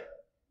America.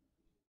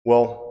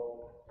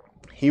 Well,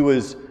 he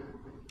was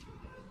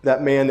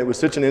that man that was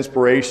such an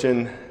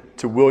inspiration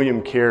to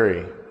William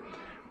Carey.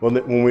 Well,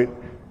 when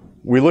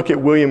we look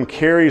at William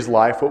Carey's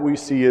life, what we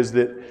see is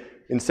that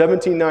in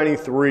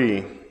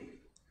 1793,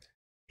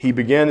 he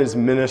began his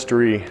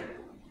ministry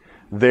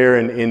there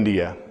in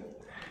India.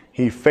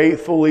 He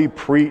faithfully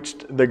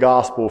preached the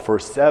gospel for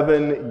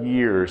 7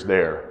 years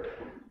there.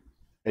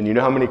 And you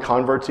know how many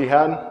converts he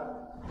had?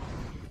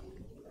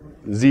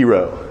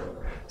 0.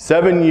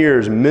 7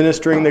 years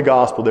ministering the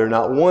gospel there.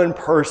 Not one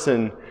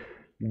person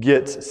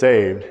gets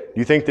saved. Do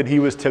you think that he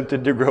was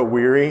tempted to grow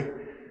weary?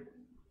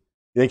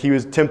 You think he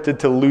was tempted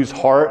to lose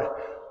heart?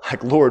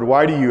 Like, Lord,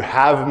 why do you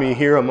have me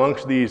here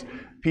amongst these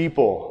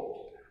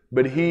people?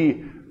 But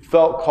he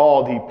felt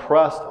called. He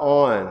pressed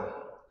on.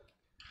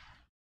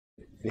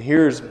 And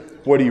here's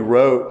what he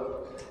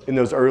wrote in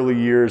those early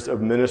years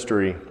of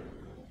ministry.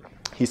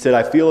 He said,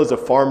 I feel as a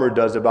farmer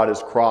does about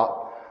his crop.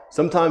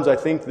 Sometimes I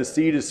think the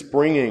seed is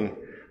springing,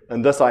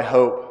 and thus I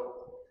hope.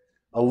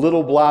 A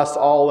little blasts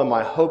all, and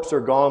my hopes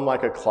are gone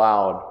like a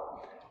cloud.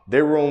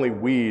 There were only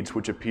weeds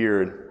which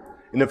appeared.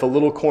 And if a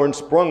little corn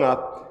sprung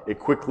up, it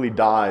quickly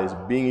dies,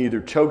 being either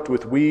choked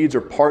with weeds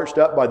or parched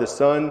up by the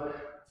sun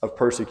of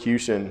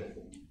persecution.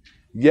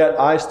 Yet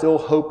I still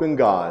hope in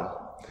God,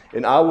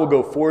 and I will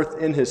go forth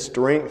in his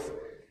strength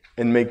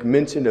and make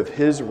mention of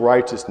his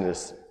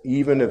righteousness,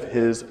 even of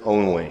his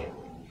only.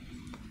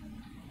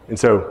 And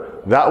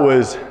so that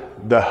was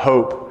the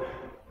hope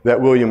that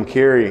William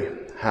Carey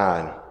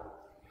had.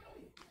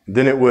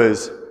 Then it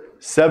was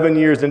 7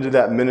 years into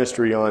that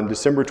ministry, on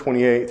December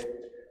 28th,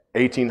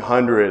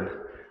 1800,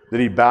 that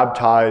he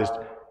baptized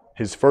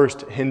his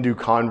first Hindu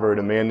convert,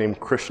 a man named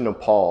Krishna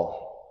Paul.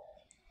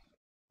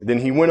 Then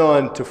he went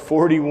on to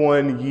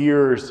 41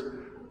 years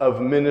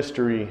of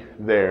ministry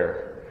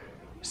there,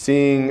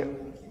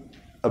 seeing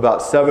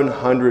about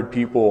 700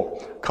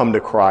 people come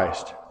to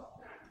Christ,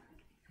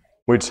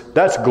 which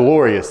that's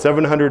glorious.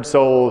 700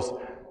 souls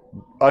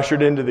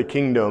ushered into the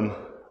kingdom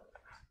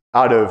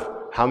out of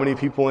how many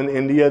people in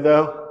India,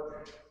 though?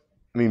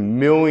 I mean,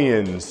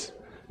 millions,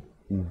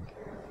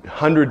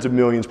 hundreds of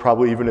millions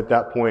probably even at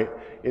that point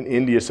in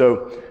India.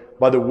 So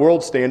by the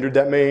world standard,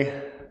 that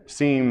may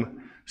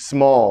seem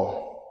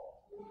small.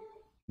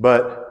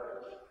 But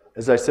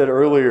as I said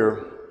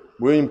earlier,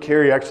 William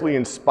Carey actually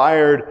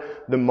inspired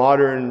the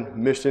modern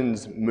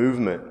missions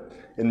movement.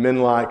 And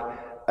men like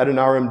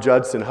Adoniram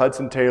Judson,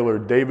 Hudson Taylor,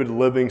 David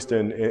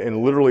Livingston,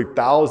 and literally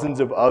thousands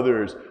of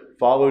others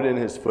followed in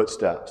his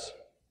footsteps.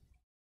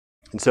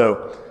 And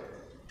so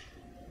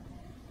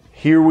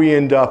here we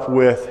end up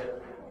with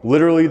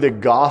literally the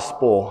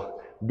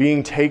gospel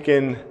being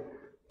taken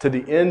to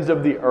the ends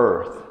of the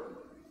earth.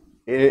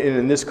 And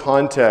in this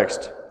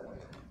context,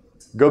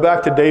 go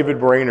back to David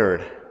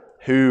Brainerd,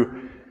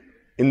 who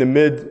in the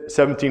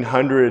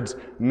mid-1700s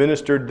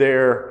ministered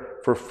there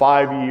for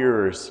 5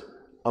 years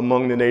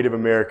among the Native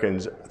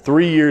Americans.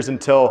 3 years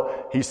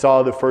until he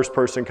saw the first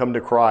person come to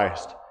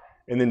Christ,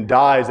 and then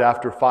dies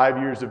after 5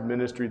 years of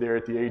ministry there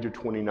at the age of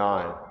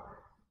 29.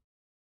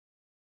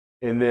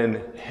 And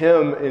then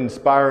him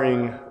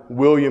inspiring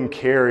William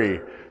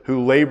Carey,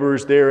 who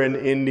labors there in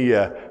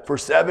India for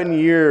 7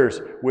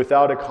 years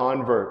without a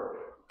convert,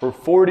 for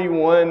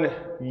 41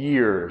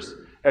 years,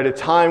 at a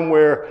time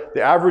where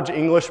the average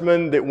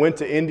Englishman that went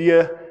to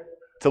India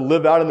to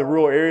live out in the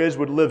rural areas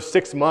would live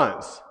 6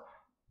 months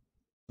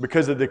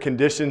because of the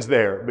conditions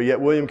there. But yet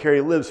William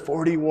Carey lives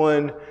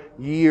 41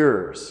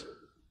 years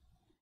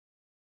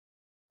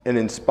and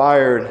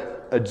inspired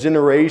a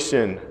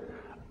generation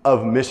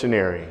of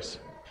missionaries.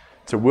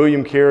 So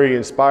William Carey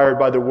inspired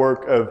by the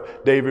work of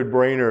David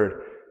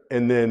Brainerd,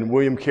 and then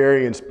William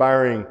Carey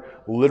inspiring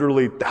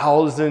literally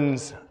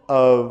thousands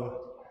of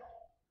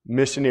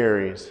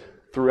missionaries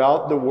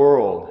throughout the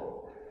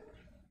world.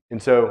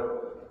 And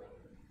so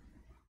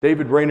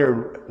David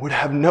Brainerd would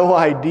have no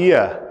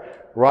idea,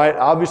 right?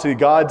 Obviously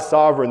God's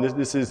sovereign.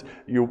 This is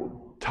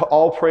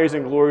all praise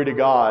and glory to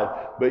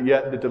God, but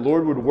yet that the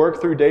Lord would work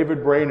through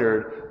David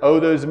Brainerd,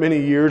 those many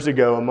years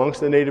ago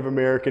amongst the Native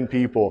American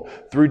people,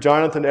 through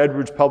Jonathan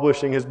Edwards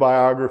publishing his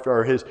biography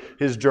or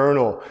his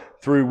journal,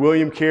 through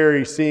William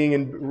Carey seeing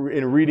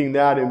and reading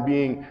that and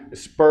being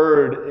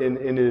spurred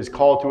in his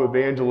call to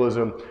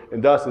evangelism,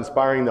 and thus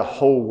inspiring the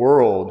whole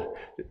world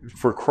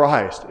for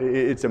Christ.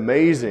 It's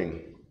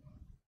amazing.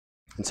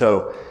 And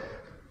so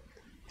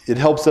it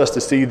helps us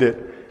to see that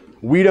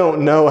we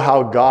don't know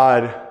how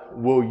God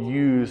will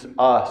use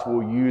us,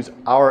 will use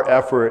our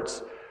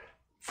efforts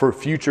for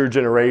future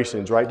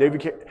generations, right?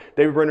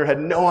 David Brainerd had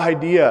no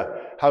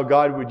idea how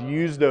God would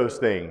use those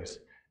things.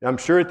 And I'm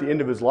sure at the end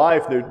of his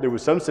life, there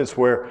was some sense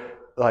where,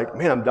 like,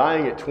 man, I'm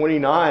dying at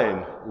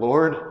 29,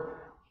 Lord.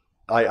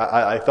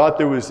 I thought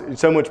there was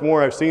so much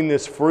more. I've seen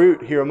this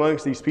fruit here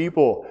amongst these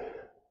people.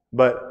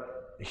 But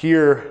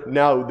here,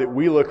 now that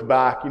we look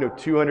back,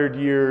 200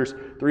 years,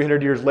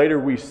 300 years later,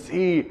 we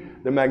see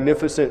the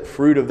magnificent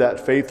fruit of that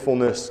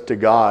faithfulness to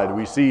God.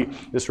 We see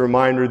this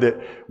reminder that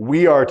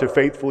we are to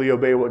faithfully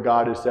obey what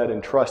God has said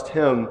and trust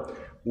Him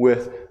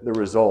with the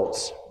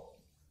results.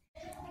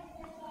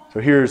 So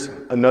here's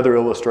another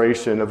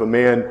illustration of a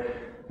man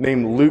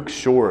named Luke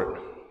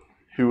Short,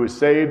 who was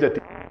saved at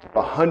the age of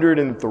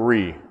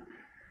 103,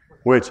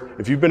 which,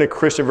 if you've been a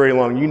Christian very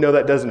long, you know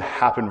that doesn't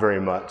happen very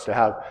much, to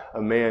have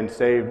a man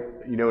saved,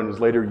 in his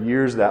later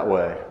years that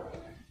way.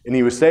 And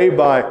he was saved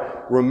by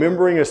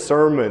remembering a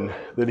sermon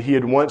that he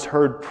had once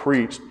heard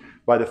preached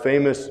by the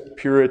famous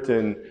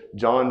Puritan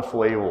John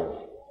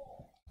Flavel.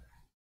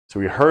 So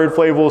he heard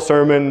Flavel's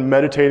sermon,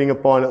 meditating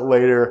upon it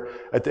later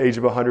at the age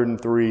of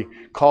 103,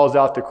 calls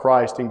out to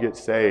Christ and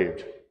gets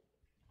saved.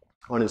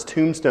 On his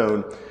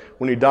tombstone,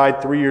 when he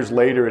died 3 years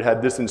later, it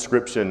had this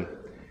inscription: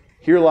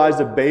 "Here lies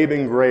a babe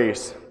in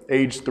grace,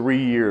 aged 3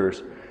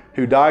 years,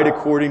 who died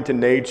according to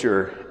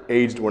nature,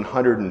 aged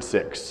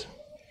 106.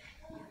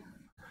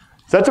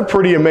 So that's a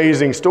pretty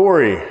amazing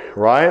story,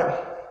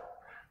 right?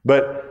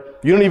 But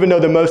you don't even know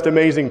the most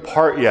amazing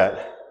part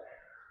yet.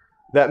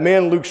 That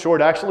man, Luke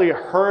Short, actually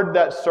heard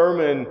that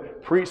sermon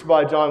preached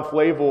by John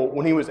Flavel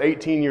when he was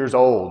 18 years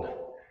old,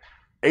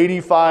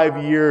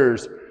 85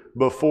 years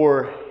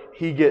before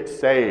he gets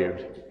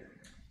saved.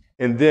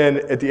 And then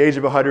at the age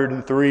of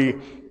 103,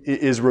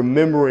 is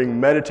remembering,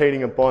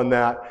 meditating upon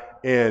that,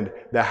 and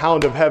the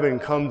hound of heaven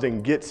comes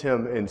and gets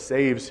him and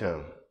saves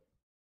him.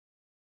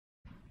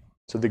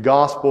 So the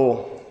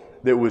gospel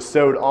that was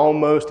sowed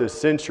almost a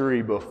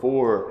century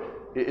before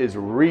is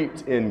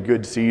reaped in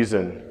good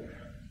season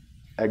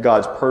at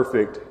God's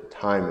perfect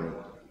timing.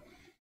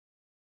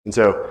 And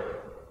so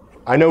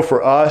I know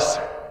for us,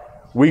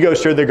 we go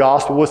share the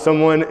gospel with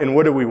someone, and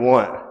what do we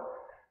want?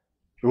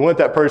 We want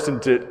that person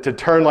to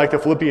turn like the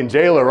Philippian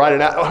jailer, right?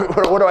 And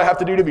what do I have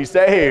to do to be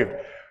saved?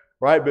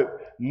 Right?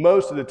 But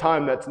most of the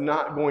time that's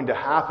not going to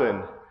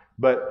happen.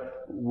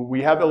 But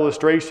we have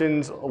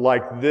illustrations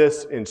like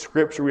this in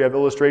Scripture. We have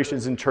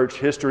illustrations in church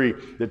history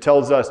that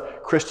tells us,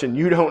 Christian,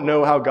 you don't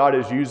know how God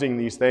is using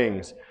these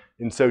things.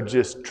 And so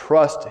just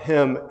trust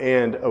Him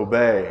and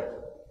obey.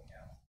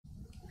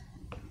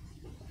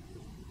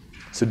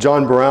 So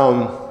John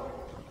Brown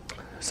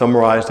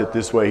summarized it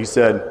this way. He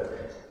said,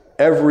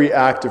 every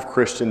act of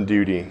Christian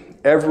duty,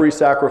 every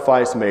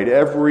sacrifice made,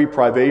 every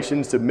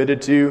privation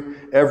submitted to,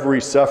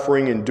 every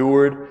suffering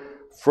endured,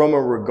 from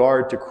a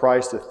regard to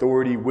Christ's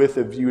authority with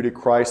a view to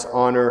Christ's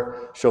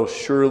honor, shall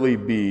surely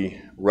be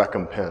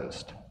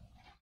recompensed.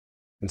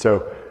 And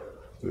so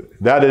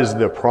that is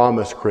the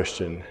promise,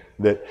 Christian,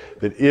 that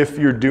if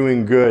you're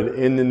doing good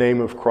in the name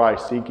of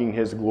Christ, seeking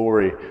His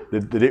glory,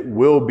 that it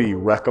will be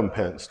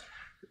recompensed.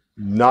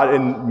 Not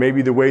in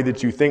maybe the way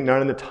that you think,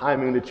 not in the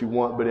timing that you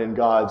want, but in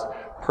God's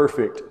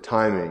perfect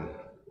timing.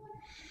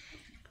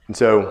 And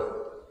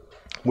so,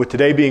 with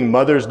today being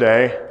Mother's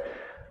Day,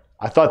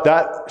 I thought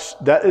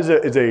that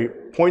is a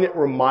poignant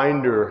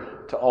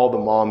reminder to all the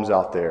moms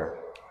out there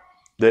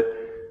that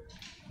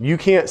you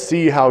can't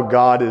see how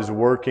God is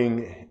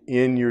working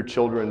in your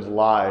children's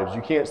lives.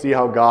 You can't see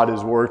how God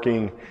is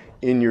working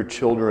in your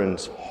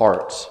children's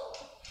hearts.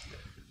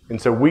 And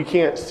so we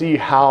can't see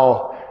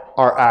how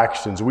our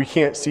actions, we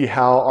can't see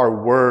how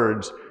our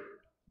words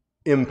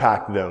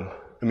impact them.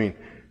 I mean,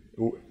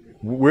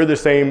 we're the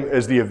same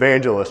as the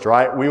evangelist,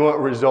 right? We want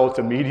results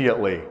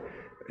immediately.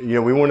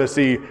 We want to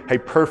see a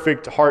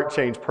perfect heart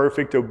change,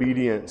 perfect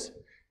obedience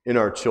in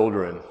our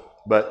children.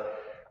 But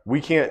we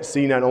can't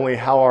see not only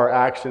how our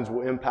actions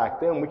will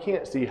impact them, we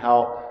can't see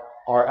how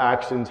our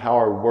actions, how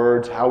our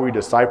words, how we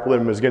disciple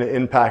them is going to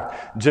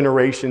impact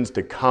generations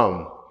to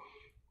come.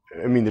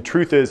 I mean, the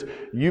truth is,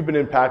 you've been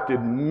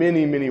impacted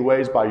many, many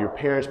ways by your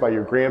parents, by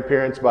your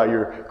grandparents, by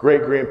your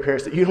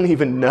great-grandparents that you don't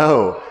even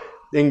know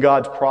in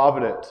God's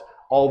providence,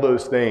 all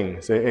those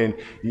things. And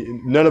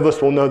none of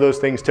us will know those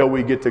things till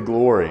we get to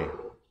glory.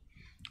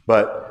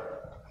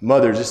 But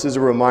mothers, this is a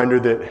reminder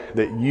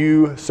that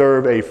you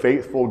serve a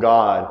faithful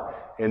God,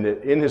 and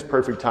that in His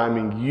perfect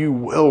timing, you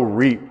will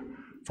reap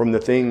from the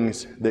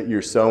things that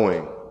you're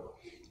sowing.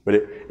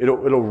 But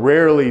it'll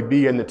rarely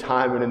be in the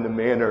time and in the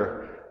manner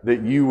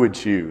that you would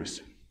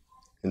choose.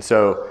 And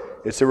so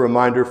it's a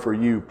reminder for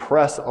you,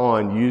 press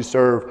on. You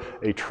serve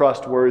a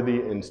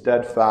trustworthy and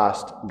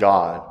steadfast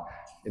God,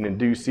 and in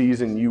due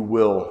season you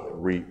will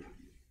reap.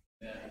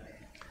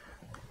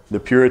 The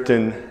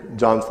Puritan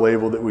John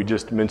Flavel that we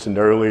just mentioned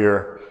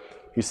earlier,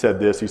 he said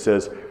this, he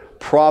says,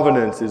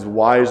 "Providence is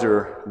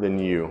wiser than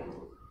you,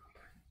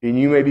 and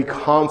you may be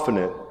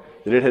confident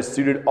that it has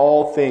suited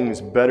all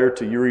things better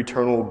to your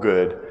eternal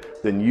good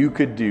than you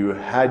could do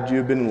had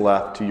you been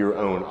left to your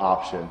own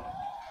option."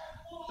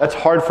 That's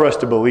hard for us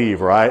to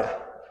believe, right?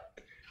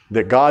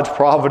 That God's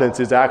providence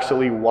is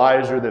actually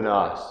wiser than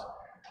us.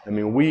 I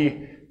mean,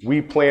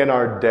 we plan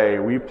our day,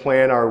 we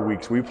plan our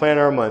weeks, we plan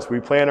our months, we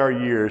plan our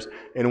years,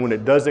 and when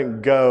it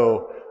doesn't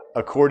go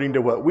according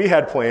to what we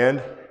had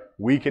planned,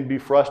 we can be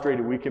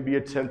frustrated, we can be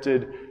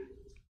tempted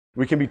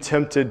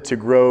to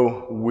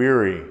grow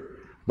weary.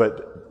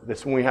 But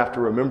that's when we have to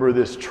remember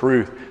this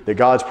truth, that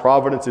God's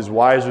providence is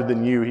wiser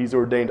than you. He's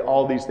ordained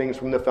all these things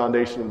from the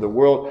foundation of the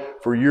world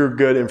for your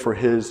good and for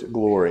His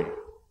glory.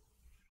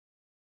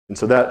 And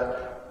so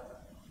that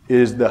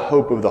is the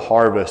hope of the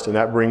harvest. And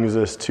that brings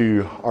us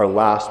to our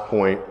last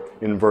point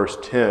in verse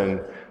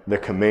 10, the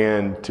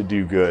command to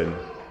do good.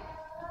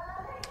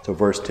 So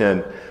verse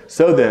 10,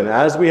 so then,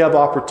 as we have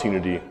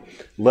opportunity,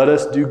 let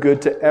us do good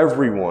to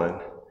everyone,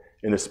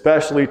 and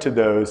especially to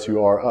those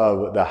who are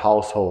of the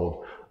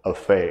household of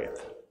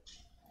faith.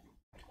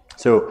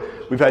 So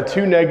we've had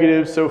two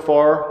negatives so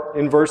far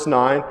in verse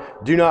 9.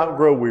 Do not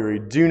grow weary.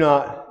 Do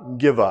not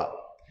give up.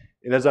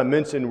 And as I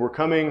mentioned, we're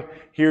coming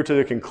here to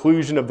the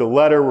conclusion of the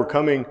letter. We're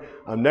coming,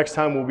 next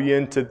time we'll be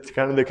into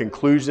kind of the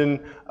conclusion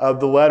of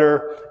the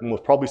letter, and we'll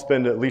probably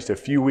spend at least a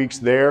few weeks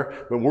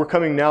there. But we're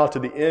coming now to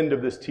the end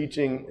of this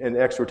teaching and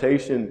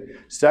exhortation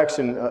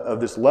section of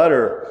this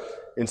letter.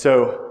 And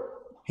so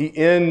he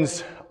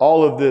ends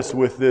all of this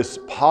with this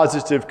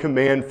positive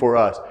command for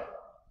us.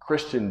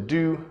 Christian,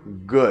 do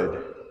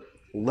good.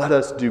 Let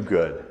us do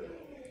good.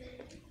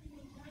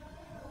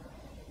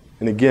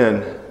 And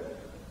again,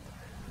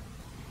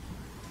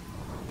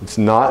 it's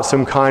not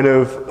some kind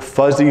of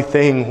fuzzy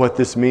thing what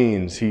this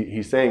means.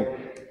 He's saying,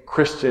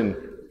 Christian,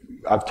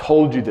 I've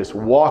told you this.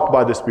 Walk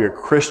by the Spirit.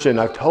 Christian,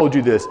 I've told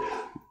you this.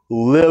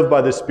 Live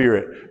by the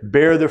Spirit.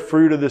 Bear the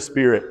fruit of the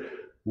Spirit.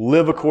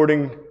 Live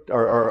according,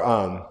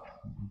 or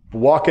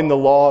walk in the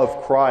law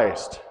of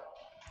Christ.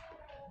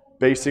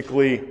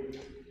 Basically,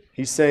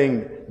 he's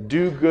saying,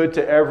 do good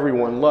to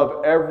everyone.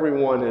 Love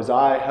everyone as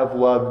I have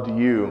loved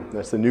you.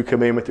 That's the new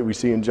commandment that we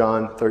see in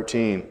John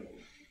 13.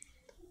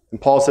 And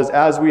Paul says,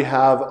 as we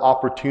have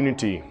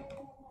opportunity.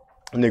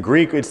 In the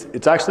Greek,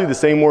 it's actually the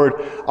same word,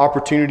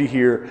 opportunity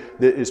here,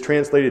 that is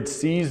translated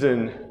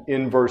season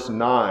in verse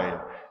 9.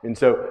 And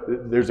so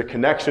there's a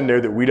connection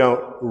there that we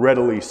don't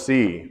readily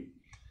see.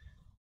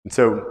 And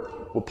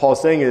so what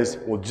Paul's saying is,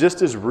 well,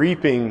 just as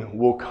reaping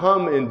will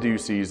come in due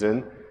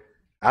season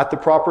at the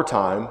proper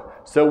time,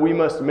 so we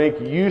must make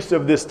use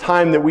of this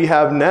time that we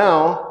have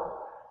now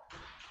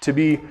to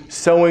be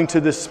sowing to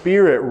the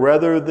Spirit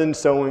rather than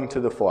sowing to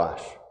the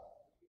flesh.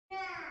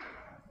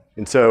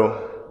 And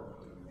so,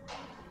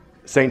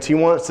 saints, he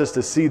wants us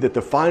to see that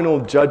the final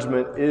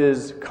judgment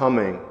is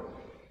coming.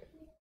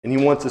 And he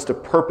wants us to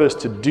purpose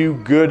to do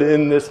good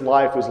in this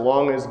life as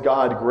long as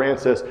God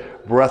grants us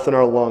breath in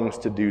our lungs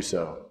to do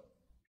so.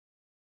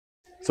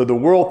 So the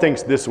world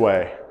thinks this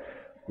way.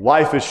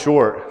 Life is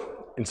short.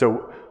 And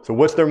so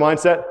what's their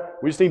mindset?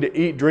 We just need to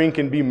eat, drink,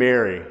 and be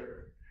merry.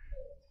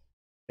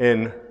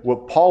 And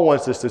what Paul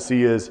wants us to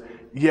see is,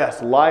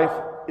 yes, life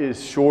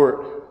is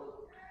short,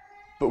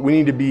 but we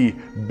need to be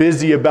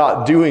busy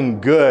about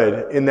doing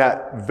good in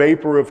that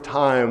vapor of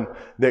time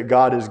that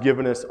God has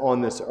given us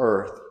on this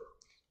earth.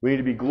 We need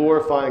to be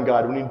glorifying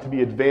God. We need to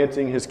be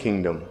advancing His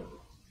kingdom.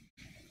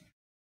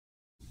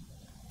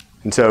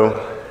 And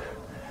so,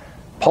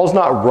 Paul's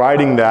not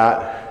writing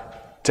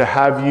that to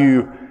have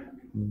you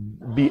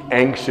be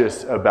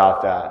anxious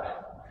about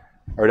that,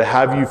 or to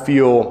have you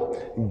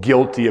feel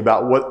guilty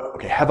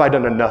about have I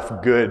done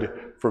enough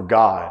good for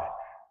God?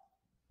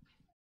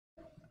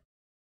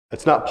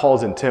 That's not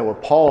Paul's intent.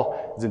 What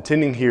Paul is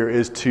intending here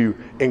is to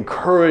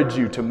encourage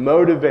you, to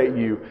motivate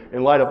you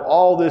in light of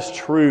all this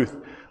truth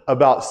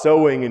about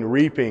sowing and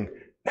reaping.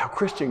 Now,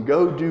 Christian,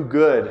 go do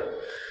good,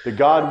 that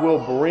God will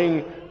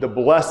bring the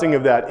blessing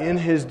of that in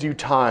His due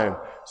time.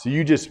 So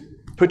you just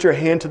put your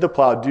hand to the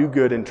plow, do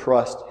good, and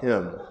trust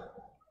Him.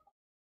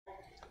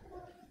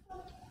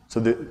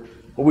 So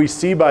what we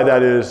see by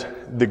that is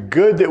the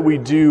good that we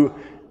do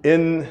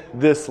in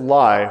this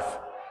life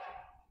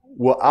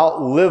will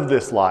outlive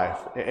this life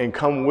and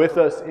come with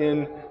us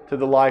into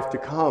the life to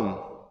come.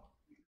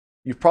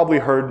 You've probably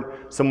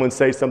heard someone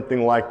say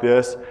something like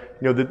this,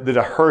 that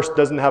a hearse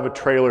doesn't have a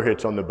trailer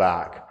hitch on the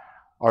back,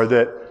 or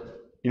that,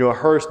 a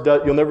hearse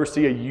you'll never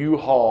see a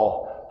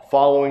U-Haul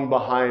following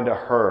behind a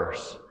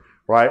hearse,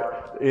 right?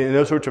 In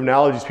those sorts of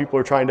analogies, people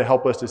are trying to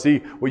help us to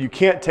see, well, you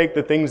can't take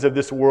the things of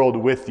this world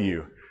with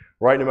you,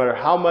 right? No matter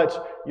how much,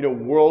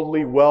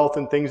 worldly wealth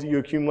and things that you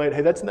accumulate,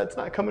 hey, that's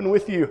not coming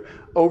with you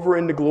over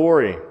into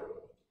glory.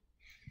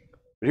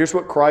 But here's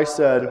what Christ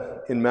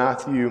said in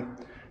Matthew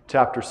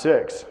chapter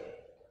 6,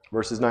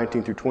 verses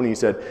 19 through 20. He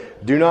said,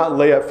 do not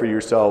lay up for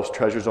yourselves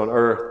treasures on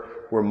earth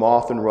where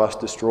moth and rust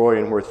destroy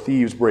and where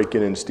thieves break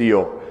in and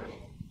steal.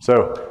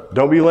 So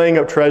don't be laying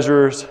up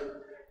treasures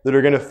that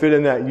are going to fit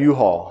in that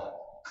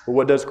U-Haul. But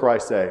what does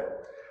Christ say?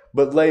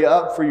 But lay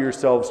up for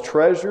yourselves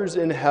treasures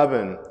in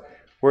heaven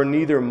where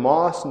neither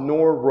moth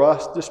nor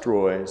rust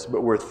destroys,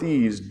 but where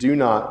thieves do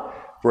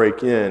not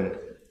break in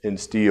and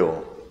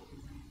steal.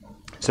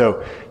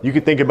 So you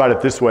can think about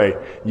it this way.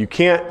 You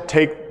can't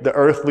take the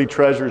earthly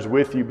treasures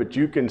with you, but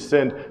you can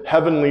send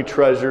heavenly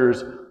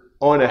treasures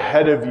on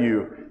ahead of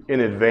you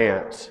in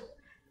advance.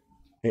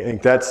 I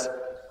think that's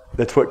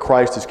what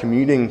Christ is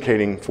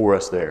communicating for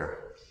us there.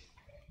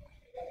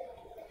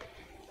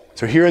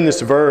 So here in this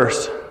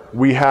verse,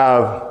 we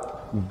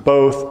have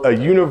both a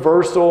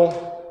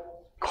universal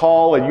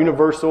call, a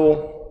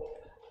universal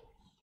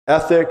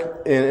ethic,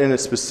 and a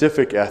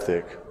specific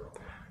ethic.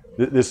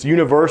 This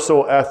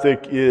universal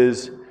ethic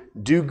is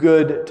do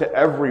good to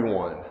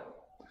everyone.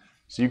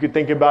 So you could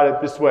think about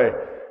it this way.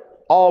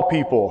 all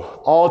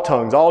people, all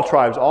tongues, all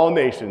tribes, all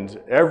nations,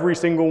 every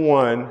single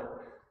one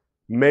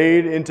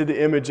made into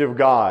the image of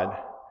God.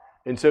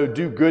 And so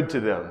do good to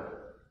them.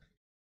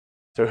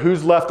 So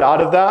who's left out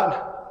of that?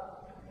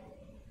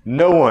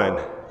 No one.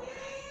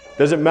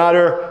 Doesn't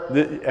matter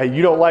that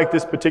you don't like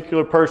this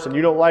particular person,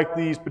 you don't like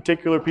these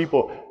particular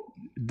people.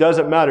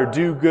 Doesn't matter.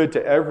 Do good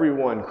to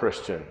everyone,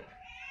 Christian.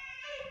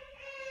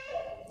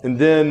 And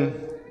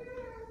then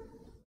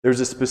there's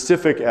a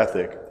specific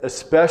ethic,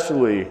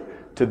 especially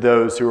to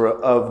those who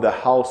are of the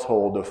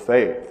household of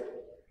faith.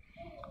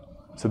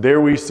 So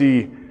there we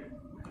see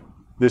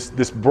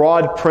this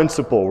broad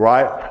principle,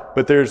 right?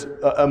 But there's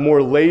a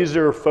more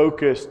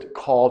laser-focused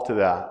call to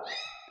that.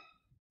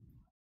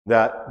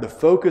 That the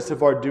focus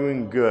of our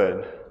doing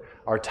good,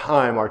 our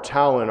time, our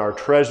talent, our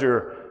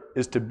treasure,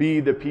 is to be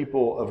the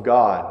people of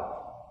God.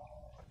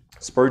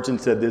 Spurgeon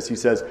said this, he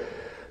says,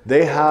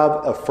 "They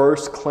have a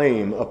first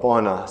claim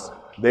upon us.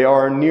 They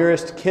are our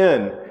nearest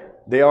kin.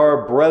 They are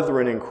our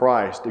brethren in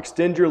Christ.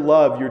 Extend your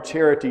love, your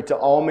charity to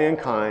all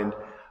mankind,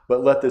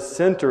 but let the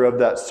center of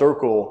that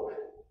circle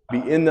be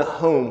in the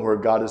home where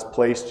God has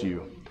placed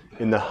you,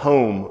 in the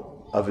home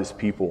of His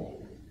people."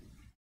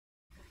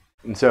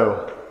 And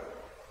so,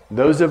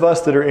 those of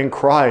us that are in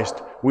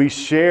Christ, we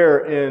share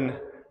in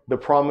the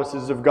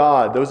promises of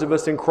God. Those of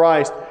us in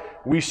Christ,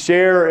 we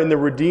share in the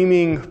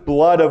redeeming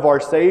blood of our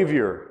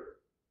Savior.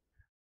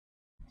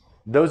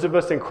 Those of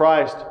us in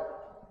Christ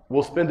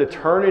will spend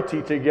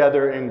eternity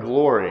together in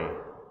glory.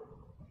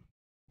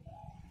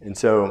 And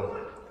so,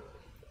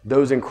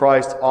 those in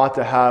Christ ought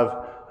to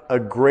have a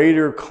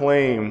greater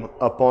claim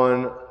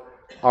upon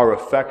our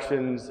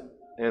affections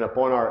and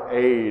upon our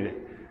aid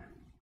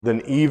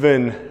than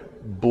even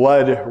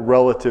blood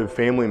relative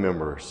family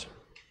members.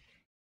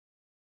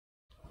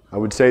 I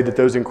would say that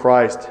those in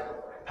Christ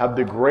have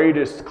the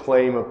greatest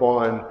claim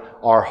upon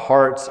our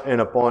hearts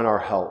and upon our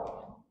help.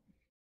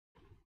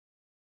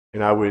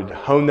 And I would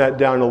hone that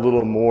down a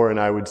little more, and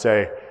I would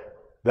say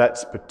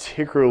that's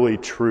particularly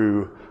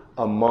true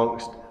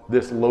amongst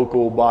this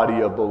local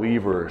body of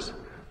believers,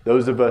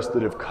 those of us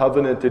that have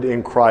covenanted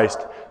in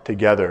Christ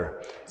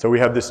together. So we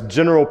have this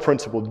general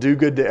principle, do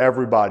good to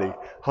everybody.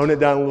 Hone it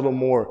down a little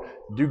more.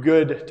 Do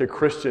good to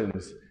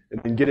Christians, and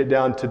then get it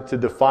down to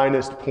the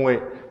finest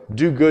point.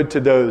 Do good to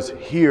those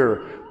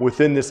here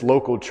within this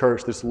local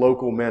church, this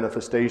local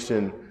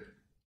manifestation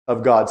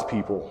of God's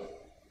people.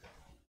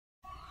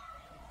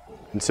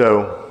 And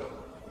so,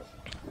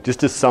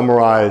 just to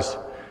summarize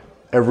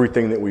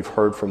everything that we've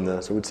heard from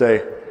this, I would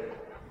say,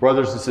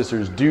 brothers and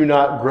sisters, do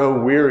not grow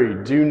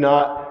weary. Do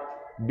not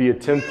be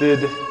tempted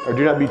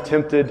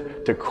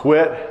to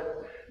quit.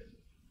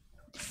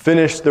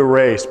 Finish the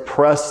race.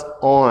 Press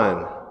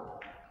on.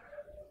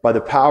 By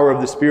the power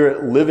of the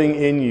Spirit living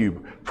in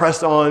you,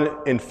 press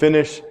on and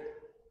finish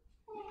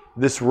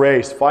this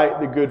race.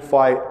 Fight the good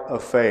fight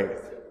of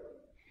faith.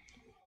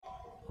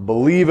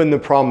 Believe in the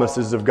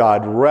promises of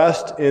God.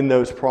 Rest in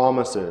those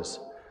promises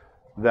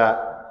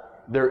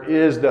that there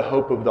is the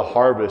hope of the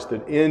harvest,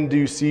 that in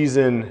due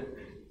season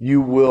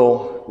you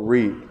will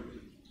reap.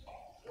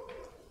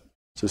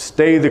 So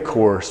stay the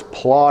course,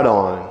 plod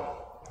on.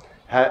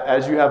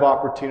 As you have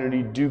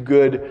opportunity, do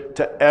good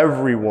to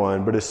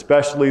everyone, but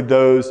especially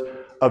those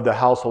of the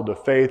household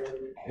of faith,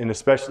 and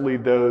especially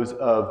those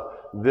of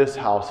this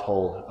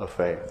household of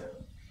faith.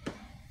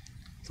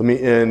 So let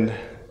me end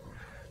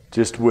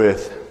just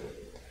with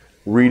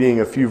reading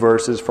a few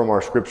verses from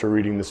our scripture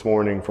reading this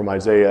morning from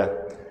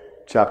Isaiah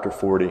chapter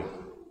 40.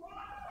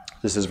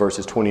 This is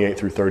verses 28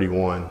 through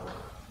 31.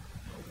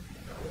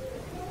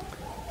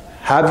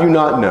 Have you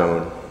not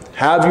known?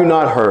 Have you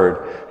not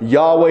heard?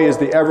 Yahweh is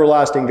the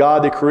everlasting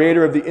God, the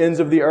creator of the ends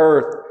of the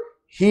earth.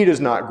 He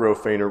does not grow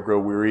faint or grow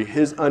weary.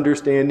 His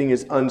understanding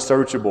is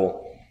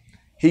unsearchable.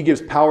 He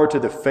gives power to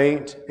the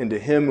faint, and to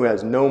him who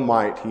has no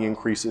might he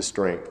increases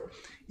strength.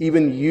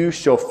 Even youth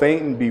shall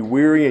faint and be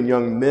weary, and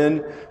young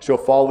men shall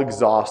fall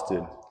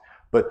exhausted.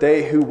 But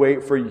they who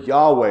wait for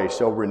Yahweh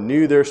shall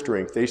renew their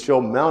strength. They shall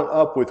mount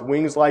up with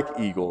wings like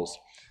eagles.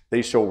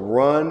 They shall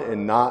run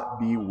and not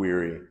be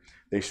weary.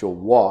 They shall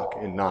walk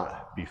and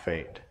not be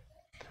faint.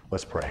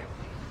 Let's pray.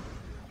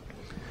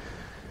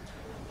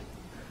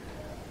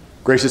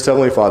 Gracious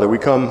Heavenly Father, we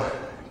come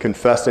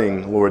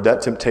confessing, Lord,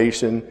 that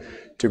temptation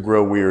to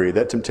grow weary,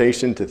 that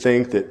temptation to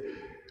think that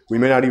we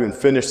may not even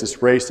finish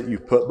this race that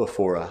you've put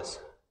before us.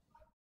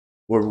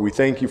 Lord, we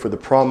thank you for the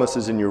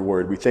promises in your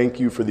word. We thank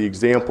you for the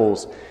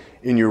examples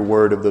in your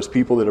word of those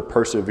people that have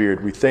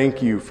persevered. We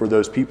thank you for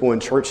those people in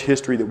church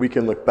history that we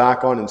can look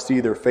back on and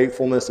see their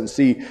faithfulness and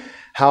see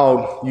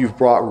how you've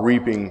brought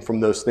reaping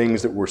from those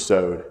things that were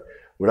sowed.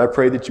 Lord, I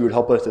pray that you would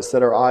help us to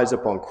set our eyes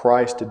upon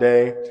Christ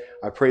today.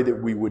 I pray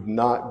that we would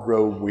not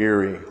grow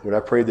weary. Lord, I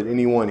pray that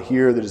anyone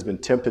here that has been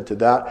tempted to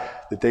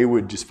that they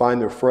would just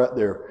find their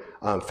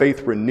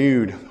faith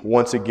renewed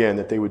once again,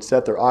 that they would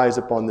set their eyes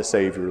upon the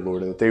Savior,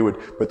 Lord, and that they would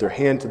put their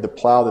hand to the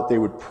plow, that they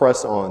would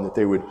press on, that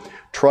they would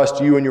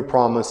trust you and your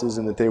promises,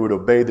 and that they would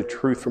obey the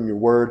truth from your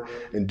word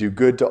and do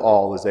good to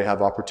all as they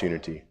have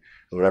opportunity.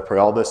 Lord, I pray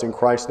all this in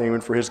Christ's name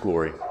and for his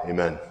glory.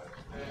 Amen.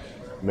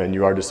 Amen.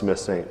 You are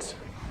dismissed, saints.